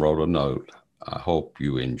 but then wrote a note: "I hope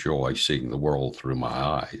you enjoy seeing the world through my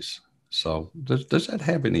eyes." So does that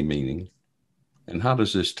have any meaning? And how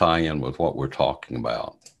does this tie in with what we're talking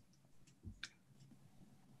about?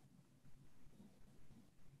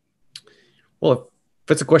 Well,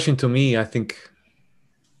 if it's a question to me, I think,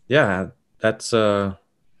 yeah, that's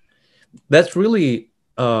really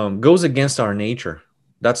goes against our nature.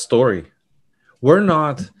 That story.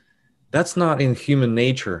 That's not in human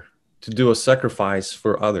nature to do a sacrifice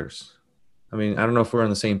for others. I mean, I don't know if we're on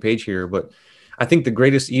the same page here, but I think the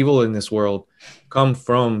greatest evil in this world come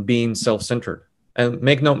from being self-centered. And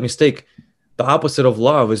make no mistake, the opposite of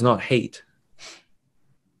love is not hate.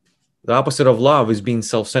 The opposite of love is being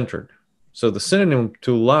self-centered. So the synonym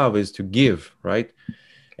to love is to give, right?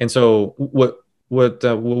 And so what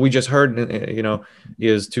we just heard,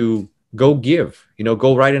 is to go give,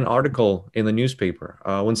 go write an article in the newspaper.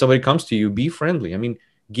 When somebody comes to you, be friendly. I mean,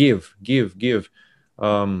 give.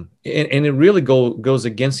 And it really goes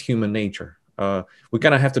against human nature. We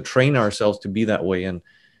kind of have to train ourselves to be that way. And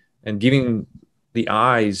giving the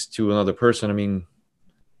eyes to another person, I mean,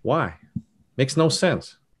 why? Makes no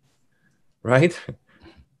sense, right?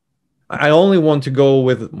 I only want to go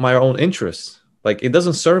with my own interests. Like, it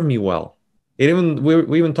doesn't serve me well.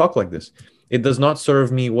 We even talk like this. It does not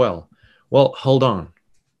serve me well. Well, hold on.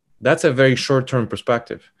 That's a very short-term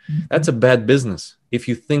perspective. That's a bad business if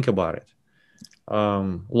you think about it.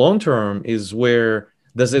 Long-term is where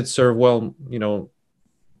does it serve well,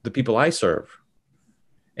 the people I serve?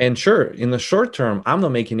 And sure, in the short term, I'm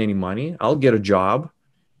not making any money. I'll get a job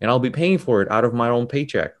and I'll be paying for it out of my own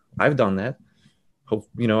paycheck. I've done that.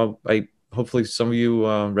 Hopefully some of you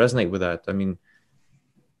resonate with that. I mean,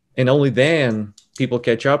 and only then people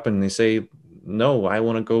catch up and they say, no, I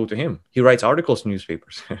want to go to him. He writes articles in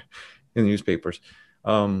newspapers,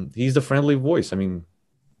 He's the friendly voice. I mean,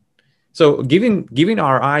 so giving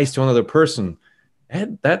our eyes to another person, I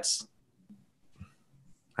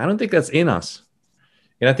don't think that's in us.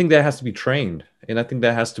 And I think that has to be trained. And I think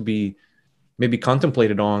that has to be maybe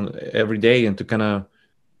contemplated on every day, and to kind of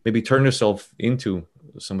maybe turn yourself into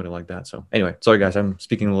somebody like that. So anyway, sorry guys, I'm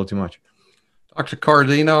speaking a little too much. Dr.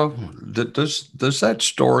 Corradino, does that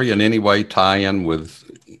story in any way tie in with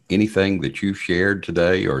anything that you've shared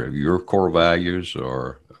today, or your core values,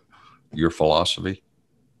 or your philosophy?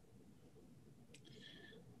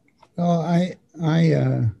 Well, I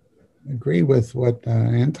agree with what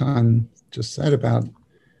Anton just said about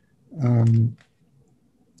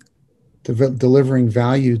delivering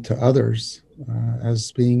value to others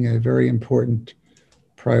as being a very important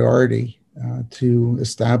priority to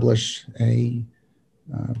establish a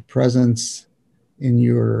presence in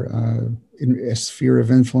your in a sphere of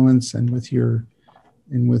influence and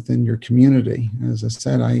within your community. As I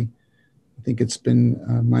said, I think it's been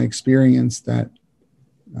my experience that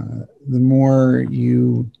the more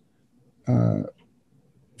you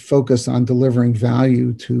focus on delivering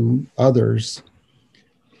value to others,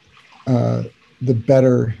 the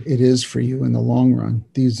better it is for you in the long run.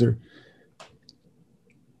 These are,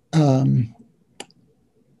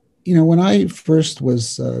 when I first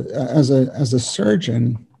was as a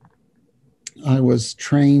surgeon, I was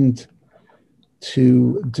trained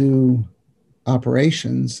to do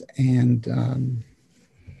operations, and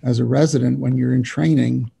as a resident, when you're in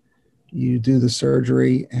training, you do the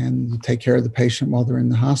surgery and you take care of the patient while they're in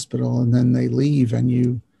the hospital, and then they leave, and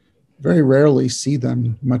you very rarely see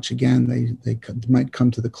them much again. They might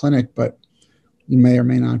come to the clinic, but you may or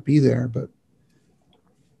may not be there. But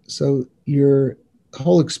so your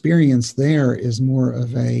whole experience there is more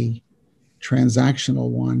of a transactional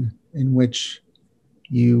one, in which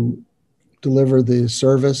you deliver the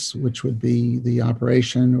service, which would be the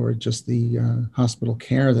operation or just the hospital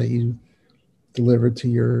care that you deliver to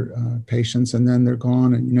your patients, and then they're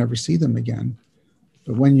gone and you never see them again.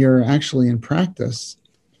 But when you're actually in practice,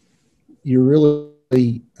 you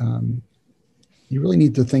really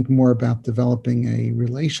need to think more about developing a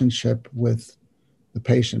relationship with the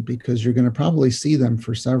patient, because you're going to probably see them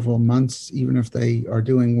for several months, even if they are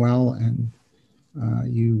doing well and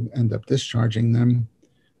you end up discharging them.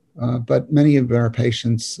 But many of our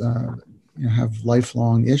patients have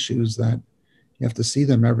lifelong issues that you have to see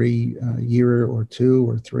them every year or 2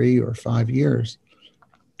 or 3 or 5 years.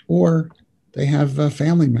 Or they have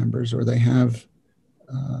family members, or they have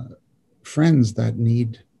friends that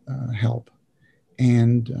need help.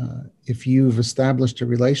 And if you've established a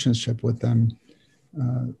relationship with them,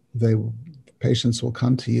 patients will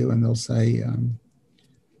come to you and they'll say,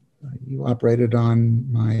 you operated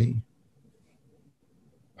on my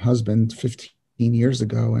husband 15 years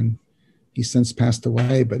ago, and he's since passed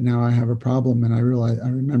away, but now I have a problem, and I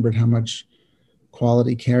remembered how much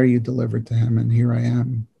quality care you delivered to him, and here I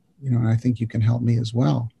am, and I think you can help me as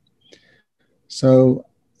well. So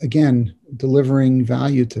again, delivering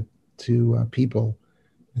value to people,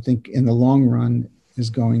 I think in the long run is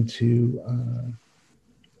going to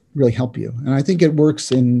really help you. And I think it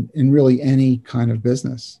works in really any kind of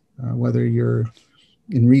business, whether you're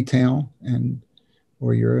in retail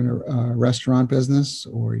or you're in a restaurant business,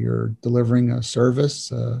 or you're delivering a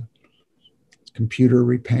service, computer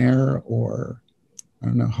repair, or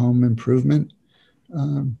home improvement.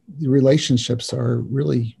 The relationships are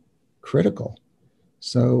really critical.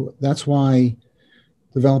 So that's why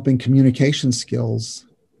developing communication skills,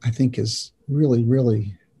 I think, is really,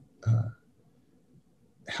 really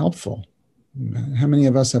helpful. How many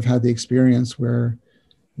of us have had the experience where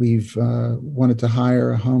we've wanted to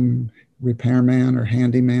hire a home repairman or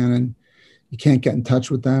handyman, and you can't get in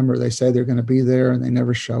touch with them, or they say they're going to be there and they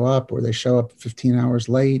never show up, or they show up 15 hours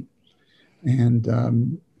late. And,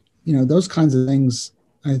 those kinds of things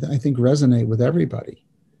I think resonate with everybody.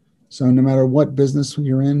 So no matter what business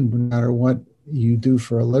you're in, no matter what you do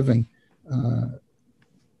for a living,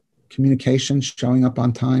 communication, showing up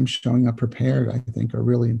on time, showing up prepared, I think are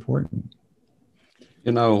really important.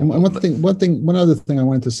 And one other thing I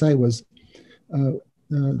wanted to say was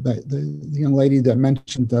that the young lady that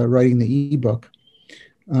mentioned writing the ebook.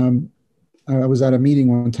 I was at a meeting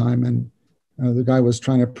one time, and the guy was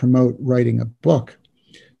trying to promote writing a book.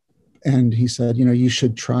 And he said, you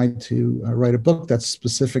should try to write a book that's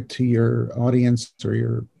specific to your audience or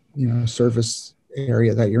your, service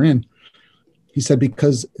area that you're in. He said,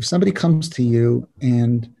 because if somebody comes to you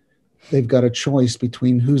and they've got a choice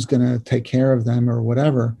between who's going to take care of them or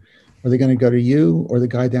whatever, are they going to go to you or the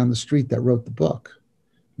guy down the street that wrote the book?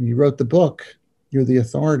 When you wrote the book, you're the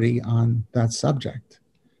authority on that subject.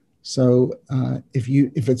 So if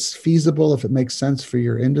it's feasible, if it makes sense for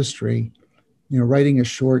your industry, writing a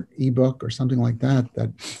short ebook or something like that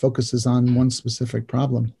focuses on one specific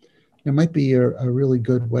problem, it might be a really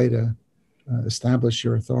good way to establish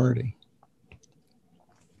your authority.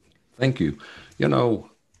 Thank you.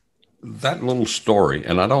 That little story,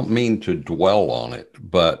 and I don't mean to dwell on it,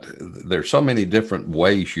 but there's so many different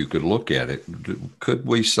ways you could look at it. Could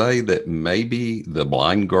we say that maybe the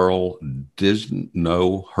blind girl didn't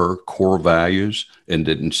know her core values and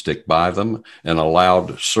didn't stick by them and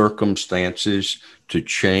allowed circumstances to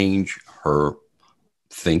change her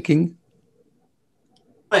thinking?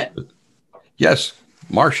 Yes,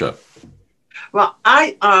 Marcia. Well,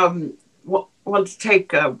 I want to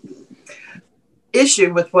take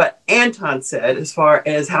issue with what Anton said as far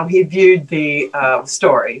as how he viewed the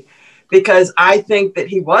story, because I think that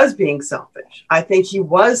he was being selfish. I think he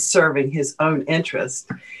was serving his own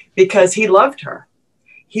interest because he loved her.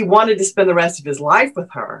 He wanted to spend the rest of his life with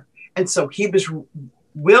her. And so he was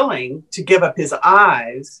willing to give up his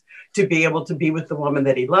eyes to be able to be with the woman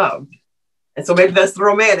that he loved. And so maybe that's the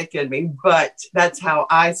romantic in me, but that's how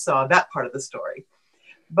I saw that part of the story.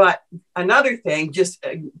 But another thing, just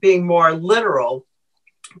being more literal,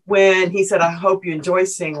 when he said, I hope you enjoy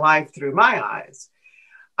seeing life through my eyes.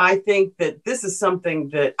 I think that this is something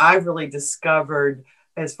that I've really discovered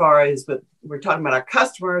as far as we're talking about our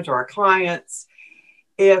customers or our clients.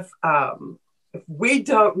 If we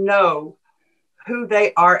don't know who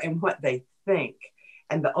they are and what they think,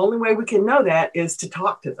 and the only way we can know that is to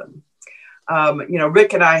talk to them.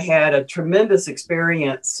 Rick and I had a tremendous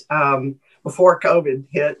experience before COVID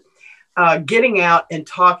hit, getting out and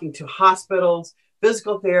talking to hospitals,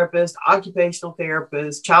 physical therapists, occupational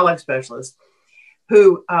therapists, child life specialists,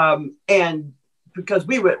 who, and because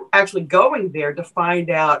we were actually going there to find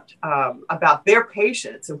out about their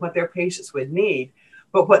patients and what their patients would need.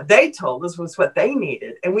 But what they told us was what they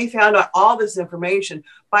needed. And we found out all this information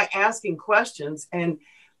by asking questions and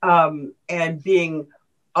being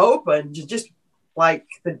open, just like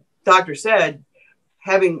the doctor said,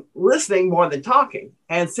 listening more than talking,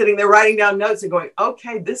 and sitting there writing down notes and going,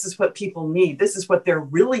 okay, this is what people need. This is what they're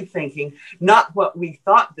really thinking, not what we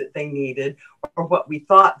thought that they needed or what we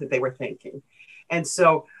thought that they were thinking. And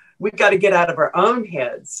so we've got to get out of our own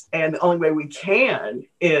heads. And the only way we can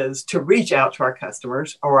is to reach out to our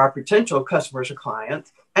customers or our potential customers or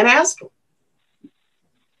clients and ask them.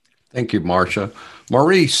 Thank you, Marcia.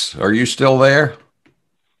 Maurice, are you still there?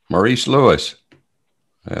 Maurice Lewis.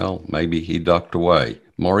 Well, maybe he ducked away.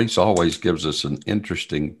 Maurice always gives us an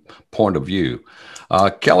interesting point of view.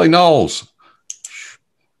 Kelly Knowles,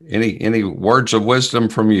 any words of wisdom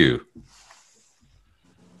from you?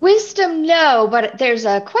 Wisdom, no, but there's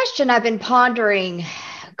a question I've been pondering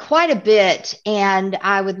quite a bit, and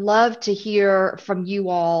I would love to hear from you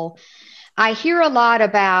all. I hear a lot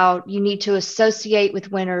about you need to associate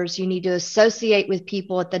with winners. You need to associate with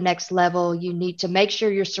people at the next level. You need to make sure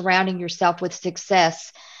you're surrounding yourself with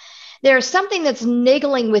success. There's something that's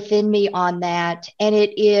niggling within me on that, and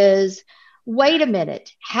it is, wait a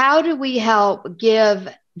minute, how do we help give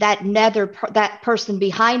that person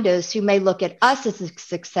behind us who may look at us as a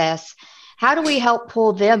success, how do we help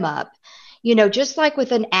pull them up? Just like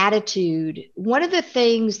with an attitude, one of the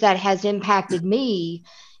things that has impacted me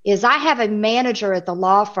is I have a manager at the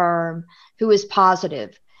law firm who is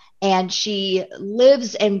positive, and she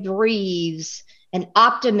lives and breathes an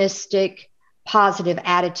optimistic, positive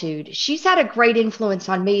attitude. She's had a great influence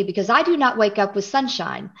on me because I do not wake up with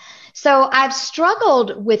sunshine. So I've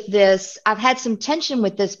struggled with this. I've had some tension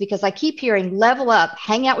with this because I keep hearing level up,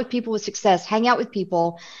 hang out with people with success, hang out with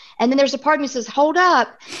people. And then there's a part of me that says, hold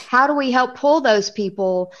up, how do we help pull those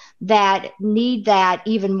people that need that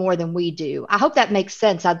even more than we do? I hope that makes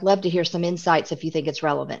sense. I'd love to hear some insights if you think it's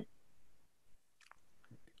relevant.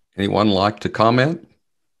 Anyone like to comment?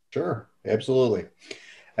 Sure, absolutely.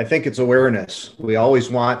 I think it's awareness. We always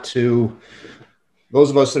want to, those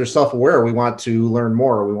of us that are self-aware, we want to learn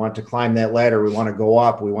more. We want to climb that ladder. We want to go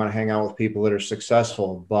up. We want to hang out with people that are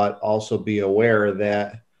successful, but also be aware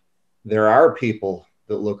that there are people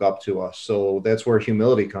that look up to us. So that's where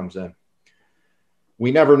humility comes in.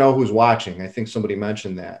 We never know who's watching. I think somebody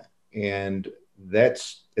mentioned that. And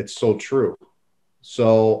it's so true.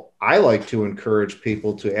 So I like to encourage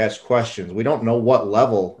people to ask questions. We don't know what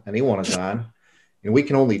level anyone is on, and we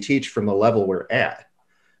can only teach from the level we're at.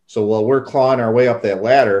 So while we're clawing our way up that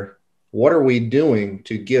ladder, what are we doing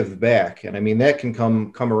to give back? And I mean, that can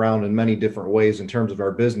come around in many different ways in terms of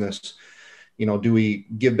our business. You know, do we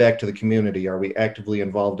give back to the community? Are we actively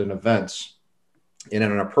involved in events? And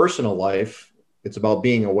in our personal life, it's about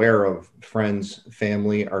being aware of friends,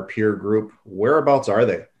 family, our peer group. Whereabouts are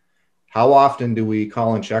they? How often do we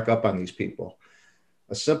call and check up on these people?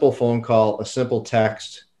 A simple phone call, a simple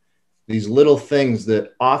text, these little things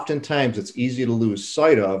that oftentimes it's easy to lose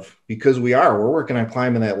sight of because we're working on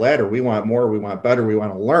climbing that ladder. We want more, we want better, we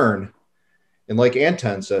want to learn. And like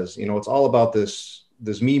Anton says, you know, it's all about this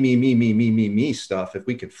me stuff. If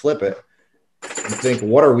we could flip it and think,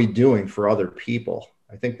 what are we doing for other people?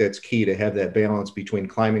 I think that's key, to have that balance between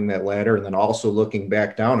climbing that ladder and then also looking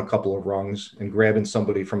back down a couple of rungs and grabbing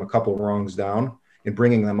somebody from a couple of rungs down and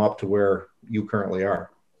bringing them up to where you currently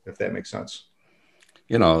are, if that makes sense.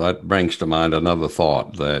 You know, that brings to mind another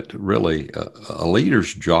thought, that really a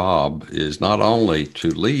leader's job is not only to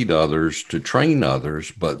lead others, to train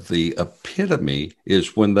others, but the epitome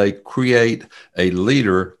is when they create a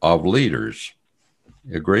leader of leaders.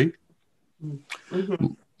 You agree? Mm-hmm.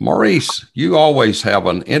 Maurice, you always have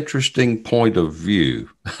an interesting point of view,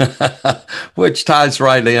 which ties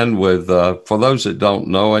right in with, for those that don't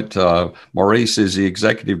know it, Maurice is the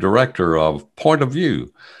executive director of Point of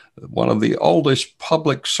View, one of the oldest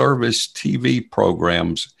public service TV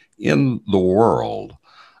programs in the world.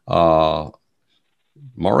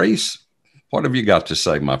 Maurice, what have you got to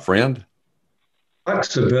say, my friend?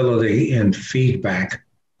 Flexibility and feedback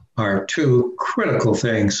are two critical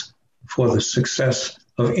things for the success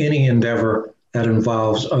of any endeavor that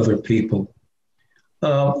involves other people.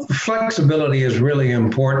 Flexibility is really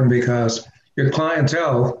important because your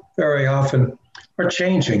clientele very often are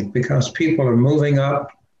changing because people are moving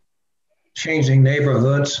up, changing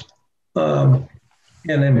neighborhoods, and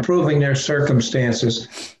improving their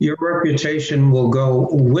circumstances. Your reputation will go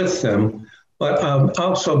with them, but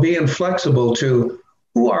also being flexible to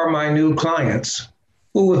who are my new clients?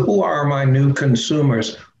 Who are my new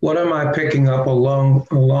consumers? What am I picking up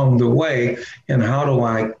along the way, and how do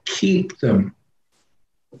I keep them?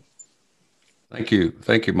 Thank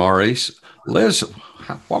you, Maurice. Liz,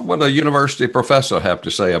 what would a university professor have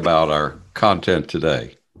to say about our content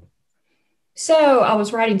today? So I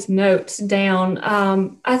was writing some notes down.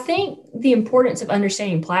 I think the importance of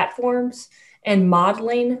understanding platforms and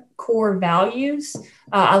modeling core values.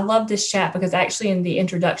 I love this chat because actually in the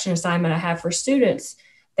introduction assignment I have for students,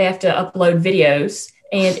 they have to upload videos,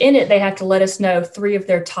 and in it, they have to let us know 3 of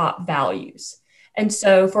their top values. And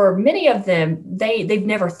so for many of them, they've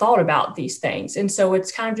never thought about these things. And so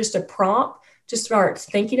it's kind of just a prompt to start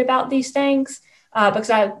thinking about these things. Because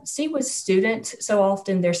I see with students, so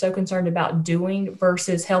often they're so concerned about doing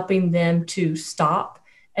versus helping them to stop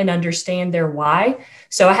and understand their why.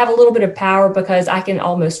 So I have a little bit of power because I can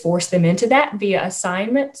almost force them into that via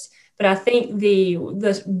assignments. But I think the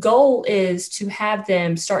goal is to have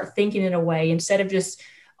them start thinking in a way, instead of just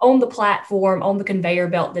on the platform, on the conveyor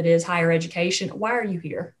belt that is higher education. Why are you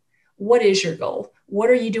here? What is your goal? What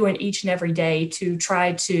are you doing each and every day to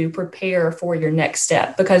try to prepare for your next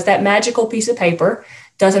step? Because that magical piece of paper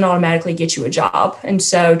doesn't automatically get you a job. And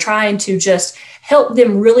so trying to just help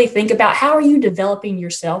them really think about, how are you developing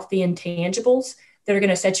yourself, the intangibles that are going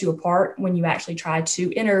to set you apart when you actually try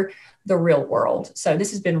to enter the real world. So this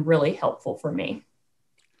has been really helpful for me.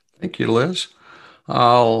 Thank you, Liz.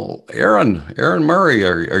 Aaron Murray,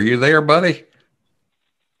 are you there, buddy?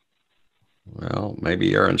 Well,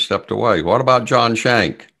 maybe Aaron stepped away. What about John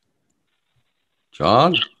Shank?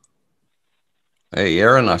 John? Hey,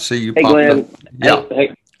 Aaron, I see you. Hey, Glenn. Yeah.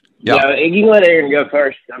 Hey. Yeah. You can let Aaron go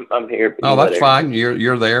first. I'm here. Oh, that's fine.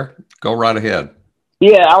 You're there. Go right ahead.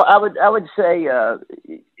 Yeah, I would say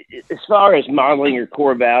as far as modeling your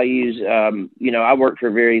core values, I work for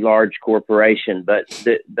a very large corporation, but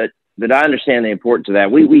I understand the importance of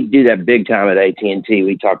that. We do that big time at AT&T.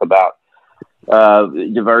 We talk about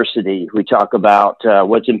diversity. We talk about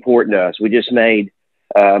what's important to us. We just made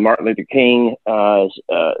Martin Luther King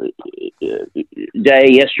Day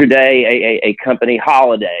yesterday a company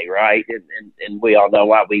holiday, right? And we all know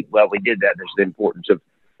why we did that. There's the importance of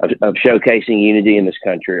showcasing unity in this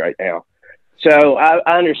country right now. So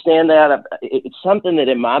I understand that. It's something that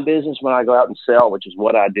in my business, when I go out and sell, which is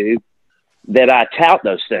what I do, that I tout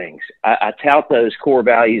those things. I tout those core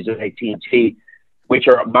values of AT&T, which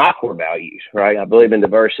are my core values, right? I believe in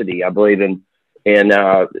diversity. I believe in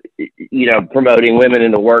promoting women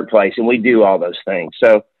in the workplace, and we do all those things.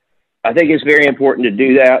 So I think it's very important to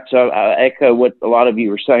do that. So I echo what a lot of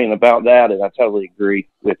you were saying about that, and I totally agree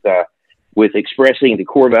with expressing the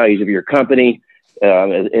core values of your company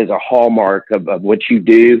as a hallmark of what you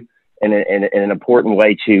do, and an important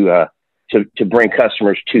way to bring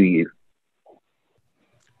customers to you.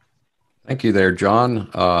 Thank you there, John.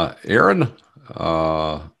 Aaron,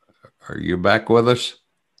 are you back with us?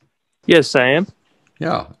 Yes, I am.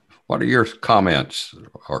 Yeah. What are your comments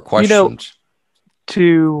or questions?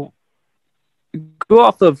 To go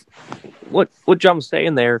off of what John was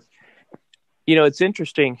saying there, it's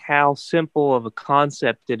interesting how simple of a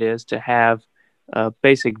concept it is to have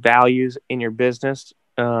basic values in your business,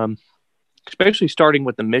 especially starting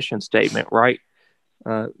with the mission statement, right?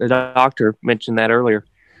 The doctor mentioned that earlier.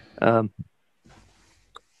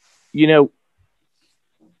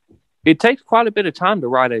 It takes quite a bit of time to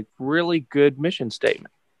write a really good mission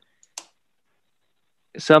statement.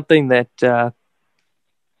 Something that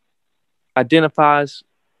identifies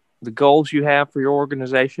the goals you have for your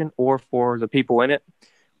organization or for the people in it,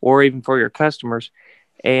 or even for your customers.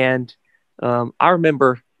 And I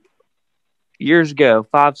remember years ago,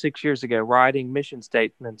 5-6 years ago, writing mission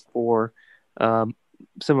statements for some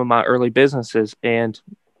of my early businesses. And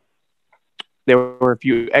there were a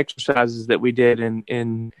few exercises that we did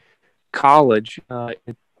in college at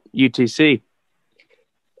UTC.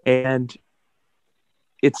 And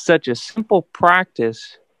it's such a simple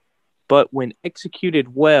practice, but when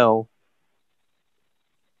executed well,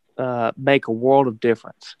 make a world of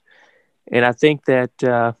difference. And I think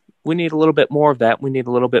that we need a little bit more of that. We need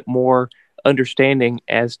a little bit more understanding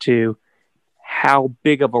as to how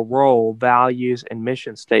big of a role values and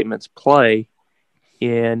mission statements play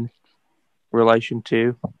in relation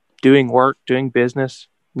to doing work, doing business,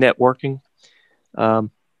 networking. I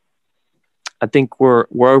think we're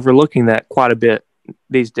overlooking that quite a bit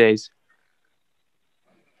these days.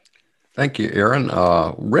 Thank you, Aaron.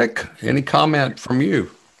 Rick, any comment from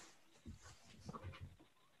you?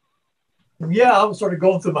 Yeah, I was sort of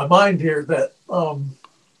going through my mind here that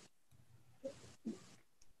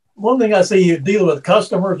one thing I see you deal with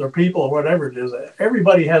customers or people or whatever it is,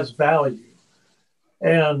 everybody has value.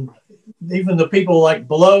 And even the people like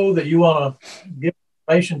below that you want to give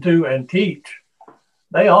information to and teach,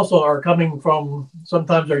 they also are coming from,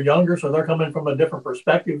 sometimes they're younger, so they're coming from a different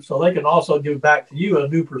perspective. So they can also give back to you a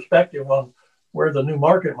new perspective on where the new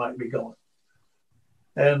market might be going.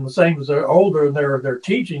 And the same as they're older and they're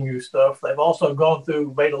teaching you stuff, they've also gone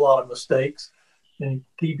through, made a lot of mistakes, and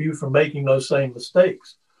keep you from making those same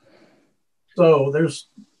mistakes. So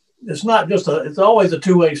it's not just it's always a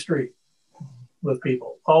two-way street with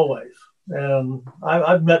people, always. And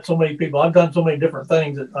I've met so many people. I've done so many different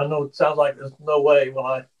things that I know it sounds like there's no way when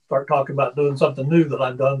I start talking about doing something new that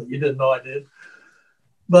I've done that you didn't know I did.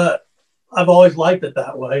 But I've always liked it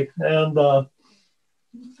that way. And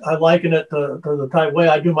I liken it to the type way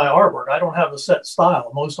I do my artwork. I don't have a set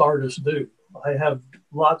style. Most artists do. I have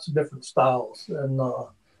lots of different styles. And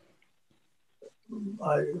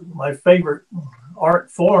my favorite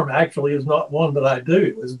art form actually is not one that I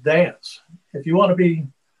do, is dance. If you want to be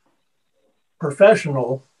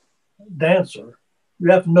professional dancer,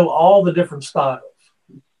 you have to know all the different styles.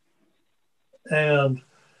 And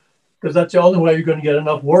because that's the only way you're going to get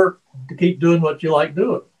enough work to keep doing what you like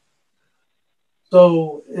doing.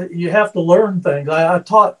 So you have to learn things. I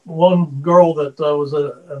taught one girl that was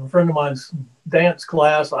a friend of mine's dance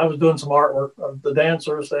class. I was doing some artwork of the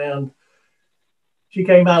dancers, and she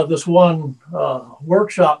came out of this one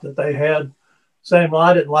workshop that they had saying, well,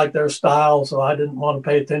 I didn't like their style, so I didn't want to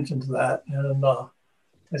pay attention to that. And I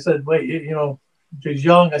said, wait, she's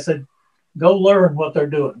young. I said, go learn what they're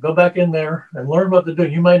doing. Go back in there and learn what they're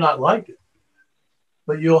doing. You may not like it,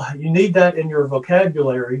 but you need that in your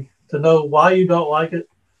vocabulary to know why you don't like it.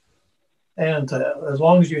 And as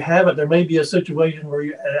long as you have it, there may be a situation where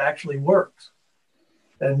it actually works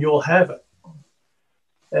and you'll have it.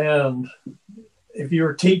 And if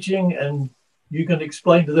you're teaching and you can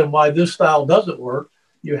explain to them why this style doesn't work,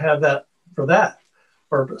 you have that for that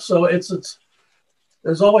purpose. So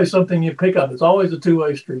there's always something you pick up. It's always a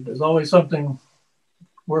two-way street. There's always something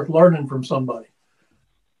worth learning from somebody.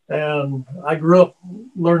 And I grew up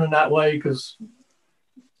learning that way because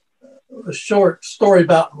a short story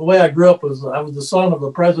about the way I grew up was I was the son of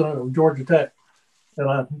the president of Georgia Tech. And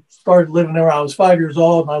I started living there when I was 5 years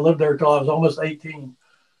old, and I lived there until I was almost 18.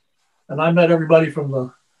 And I met everybody from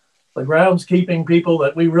the groundskeeping people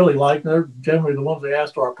that we really liked. They're generally the ones they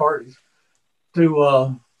asked to our parties,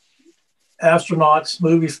 to astronauts,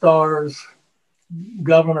 movie stars,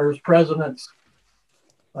 governors, presidents.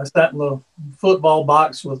 I sat in the football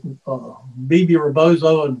box with B.B.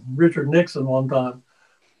 Rebozo and Richard Nixon one time.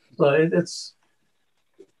 So it's,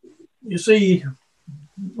 you see,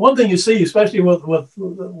 one thing you see, especially with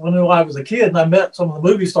when I was a kid and I met some of the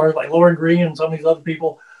movie stars like Lauren Green and some of these other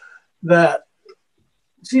people, that,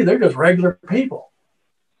 see, they're just regular people.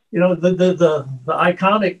 You know, the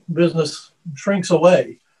iconic business shrinks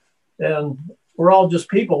away, and we're all just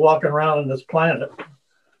people walking around on this planet,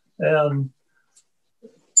 and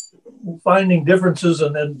finding differences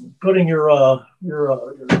and then putting your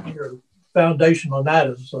foundation on that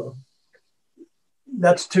is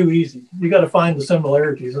that's too easy. You got to find the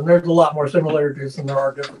similarities, and there's a lot more similarities than there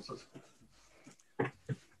are differences.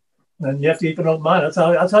 And you have to keep an open mind.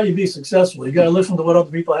 That's how you be successful. You got to listen to what other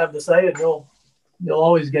people have to say, and you'll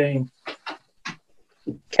always gain.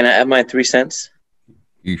 Can I add my 3 cents?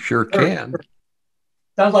 You sure can.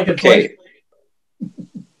 Sounds like a okay.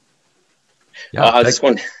 Yeah, I just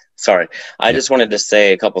wanted to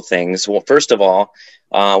say a couple things. Well, first of all,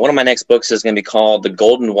 one of my next books is going to be called The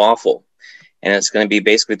Golden Waffle. And it's going to be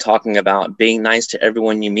basically talking about being nice to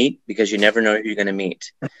everyone you meet, because you never know who you're going to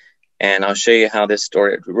meet. And I'll show you how this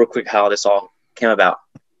story, real quick, how this all came about.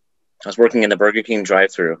 I was working in the Burger King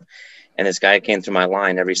drive-thru, and this guy came through my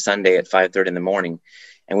line every Sunday at 5:30 in the morning,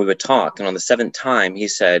 and we would talk. And on the 7th time, he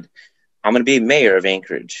said, "I'm going to be mayor of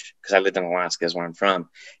Anchorage," because I lived in Alaska, is where I'm from.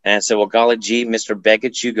 And I said, "Well, golly gee, Mr.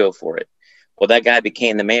 Beckett, you go for it." Well, that guy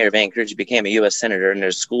became the mayor of Anchorage, became a U.S. senator, and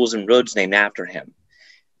there's schools and roads named after him.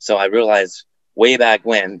 So I realized way back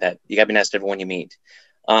when that you got to be nice to everyone you meet.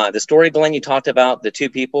 The story, Glenn, you talked about, the two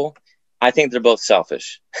people, I think they're both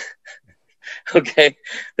selfish. Okay?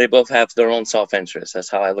 They both have their own self-interest. That's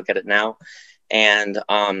how I look at it now. And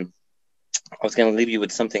I was going to leave you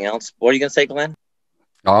with something else. What are you going to say, Glenn?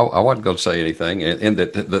 I wasn't going to say anything. And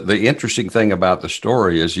the interesting thing about the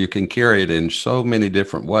story is you can carry it in so many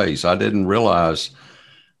different ways. I didn't realize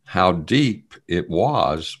how deep it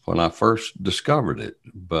was when I first discovered it,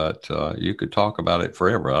 but you could talk about it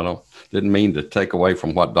forever. Didn't mean to take away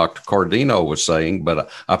from what Dr. Corradino was saying,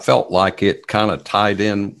 but I felt like it kind of tied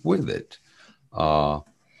in with it.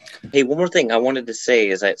 Hey, one more thing I wanted to say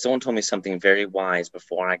is that someone told me something very wise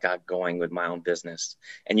before I got going with my own business,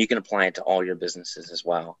 and you can apply it to all your businesses as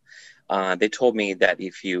well. They told me that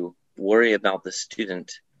if you worry about the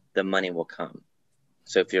student, the money will come.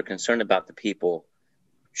 So if you're concerned about the people,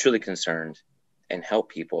 truly concerned, and help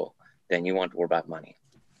people, then you want to worry about money.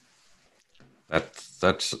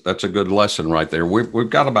 That's a good lesson right there. We've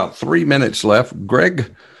got about 3 minutes left.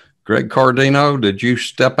 Greg Corradino, did you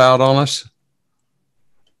step out on us?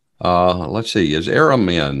 Let's see. Is Aram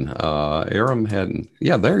in? Aram hadn't.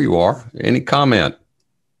 Yeah, there you are. Any comment?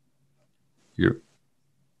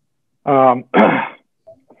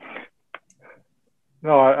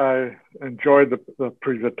 No, I enjoyed the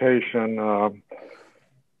presentation.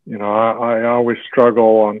 I always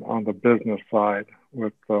struggle on the business side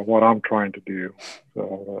with what I'm trying to do.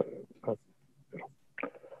 So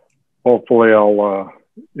hopefully I'll,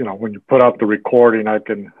 when you put out the recording, I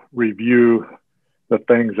can review the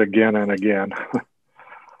things again and again.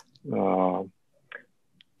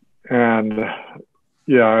 And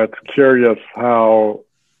yeah, it's curious how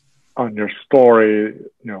on your story,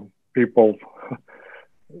 people,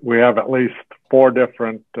 we have at least 4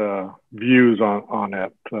 different views on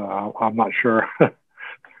it. I'm not sure.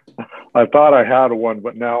 I thought I had one,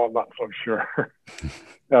 but now I'm not so sure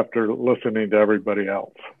after listening to everybody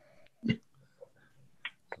else.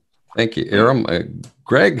 Thank you, Aram.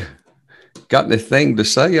 Greg, got anything to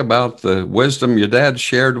say about the wisdom your dad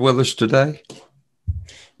shared with us today?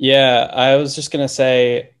 Yeah, I was just going to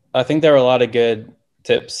say, I think there were a lot of good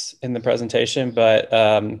tips in the presentation, but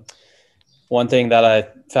one thing that I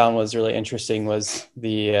found was really interesting was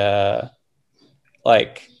the,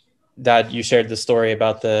 Dad, you shared the story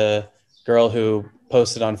about the girl who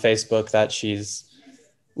posted on Facebook that she's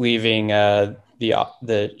leaving she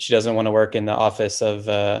doesn't want to work in the office of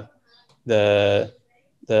the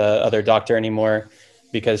other doctor anymore.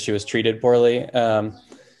 because she was treated poorly.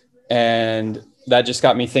 And that just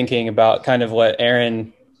got me thinking about kind of what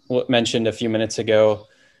Aaron mentioned a few minutes ago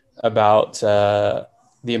about the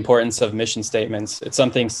importance of mission statements. It's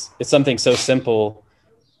something so simple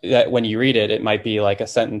that when you read it, it might be like a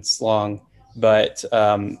sentence long, but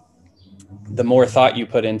the more thought you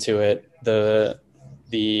put into it, the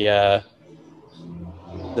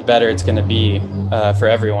better it's going to be for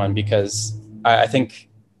everyone, because I think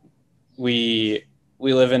we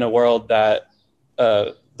live in a world that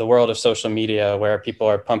the world of social media, where people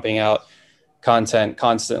are pumping out content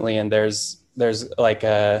constantly, and there's like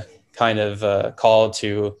a kind of a call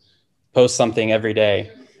to post something every day.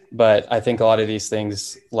 But I think a lot of these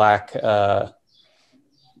things lack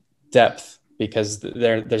depth, because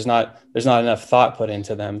there's not enough thought put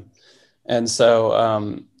into them. And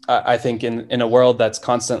so I think in a world that's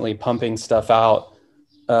constantly pumping stuff out,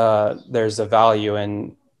 there's a value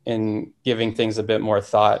in giving things a bit more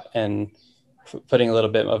thought and putting a little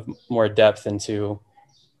bit of more depth into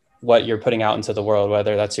what you're putting out into the world,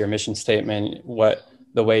 whether that's your mission statement,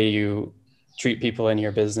 the way you treat people in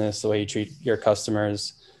your business, the way you treat your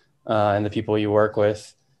customers, and the people you work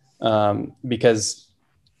with. Because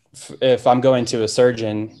if I'm going to a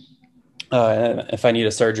surgeon, if I need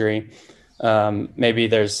a surgery, maybe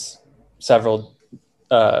there's several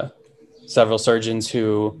surgeons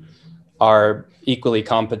who are equally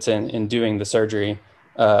competent in doing the surgery.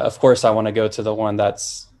 Of course, I want to go to the one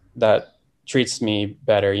that treats me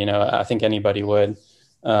better. I think anybody would.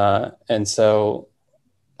 And so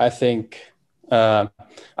I think, I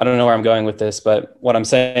don't know where I'm going with this, but what I'm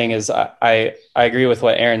saying is I agree with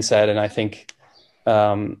what Aaron said. And I think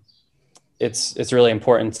it's really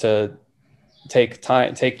important to take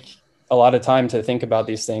a lot of time to think about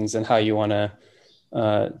these things and how you want to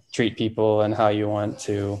treat people, and how you want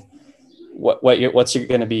to, what's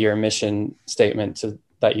going to be your mission statement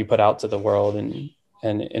that you put out to the world, and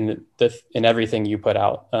in everything you put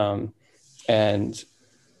out, and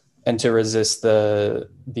to resist the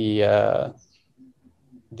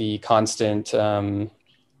constant,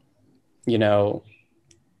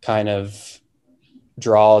 kind of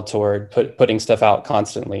draw toward putting stuff out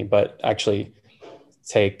constantly, but actually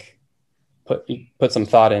put some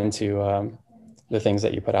thought into the things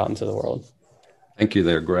that you put out into the world. Thank you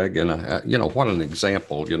there, Greg. And, what an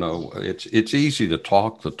example. It's easy to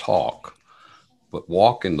talk the talk, but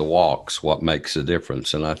walking the walk's what makes a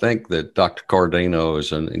difference. And I think that Dr. Corradino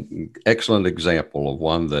is an excellent example of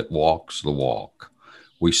one that walks the walk.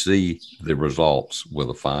 We see the results with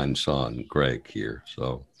a fine son, Greg, here.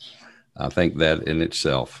 So I think that in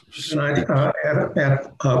itself. Can I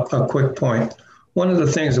add a quick point? One of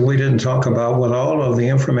the things that we didn't talk about with all of the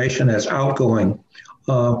information that's outgoing,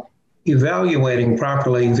 evaluating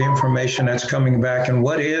properly the information that's coming back and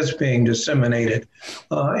what is being disseminated.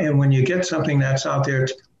 And when you get something that's out there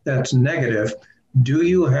that's negative, do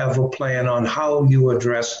you have a plan on how you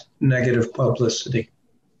address negative publicity?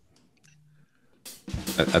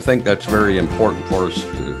 I think that's very important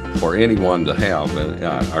for anyone to have.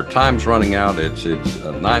 Our time's running out. It's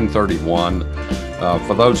 9:31.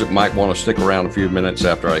 For those that might want to stick around a few minutes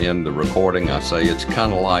after I end the recording, I say it's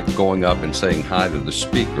kind of like going up and saying hi to the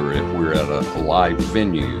speaker if we're at a live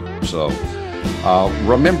venue. So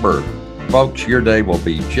remember, folks, your day will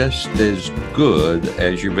be just as good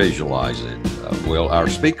as you visualize it. Our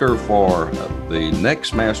speaker for the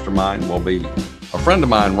next mastermind will be a friend of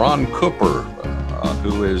mine, Ron Cooper,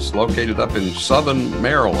 who is located up in Southern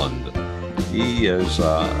Maryland. He is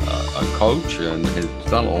a coach and has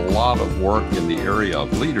done a lot of work in the area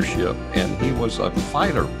of leadership, and he was a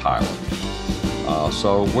fighter pilot.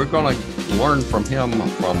 So we're going to learn from him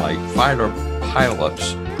from a fighter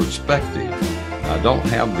pilot's perspective. I don't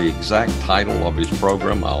have the exact title of his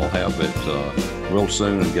program. I'll have it real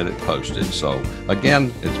soon and get it posted. So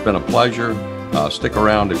again, it's been a pleasure. Stick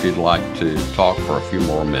around if you'd like to talk for a few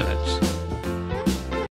more minutes.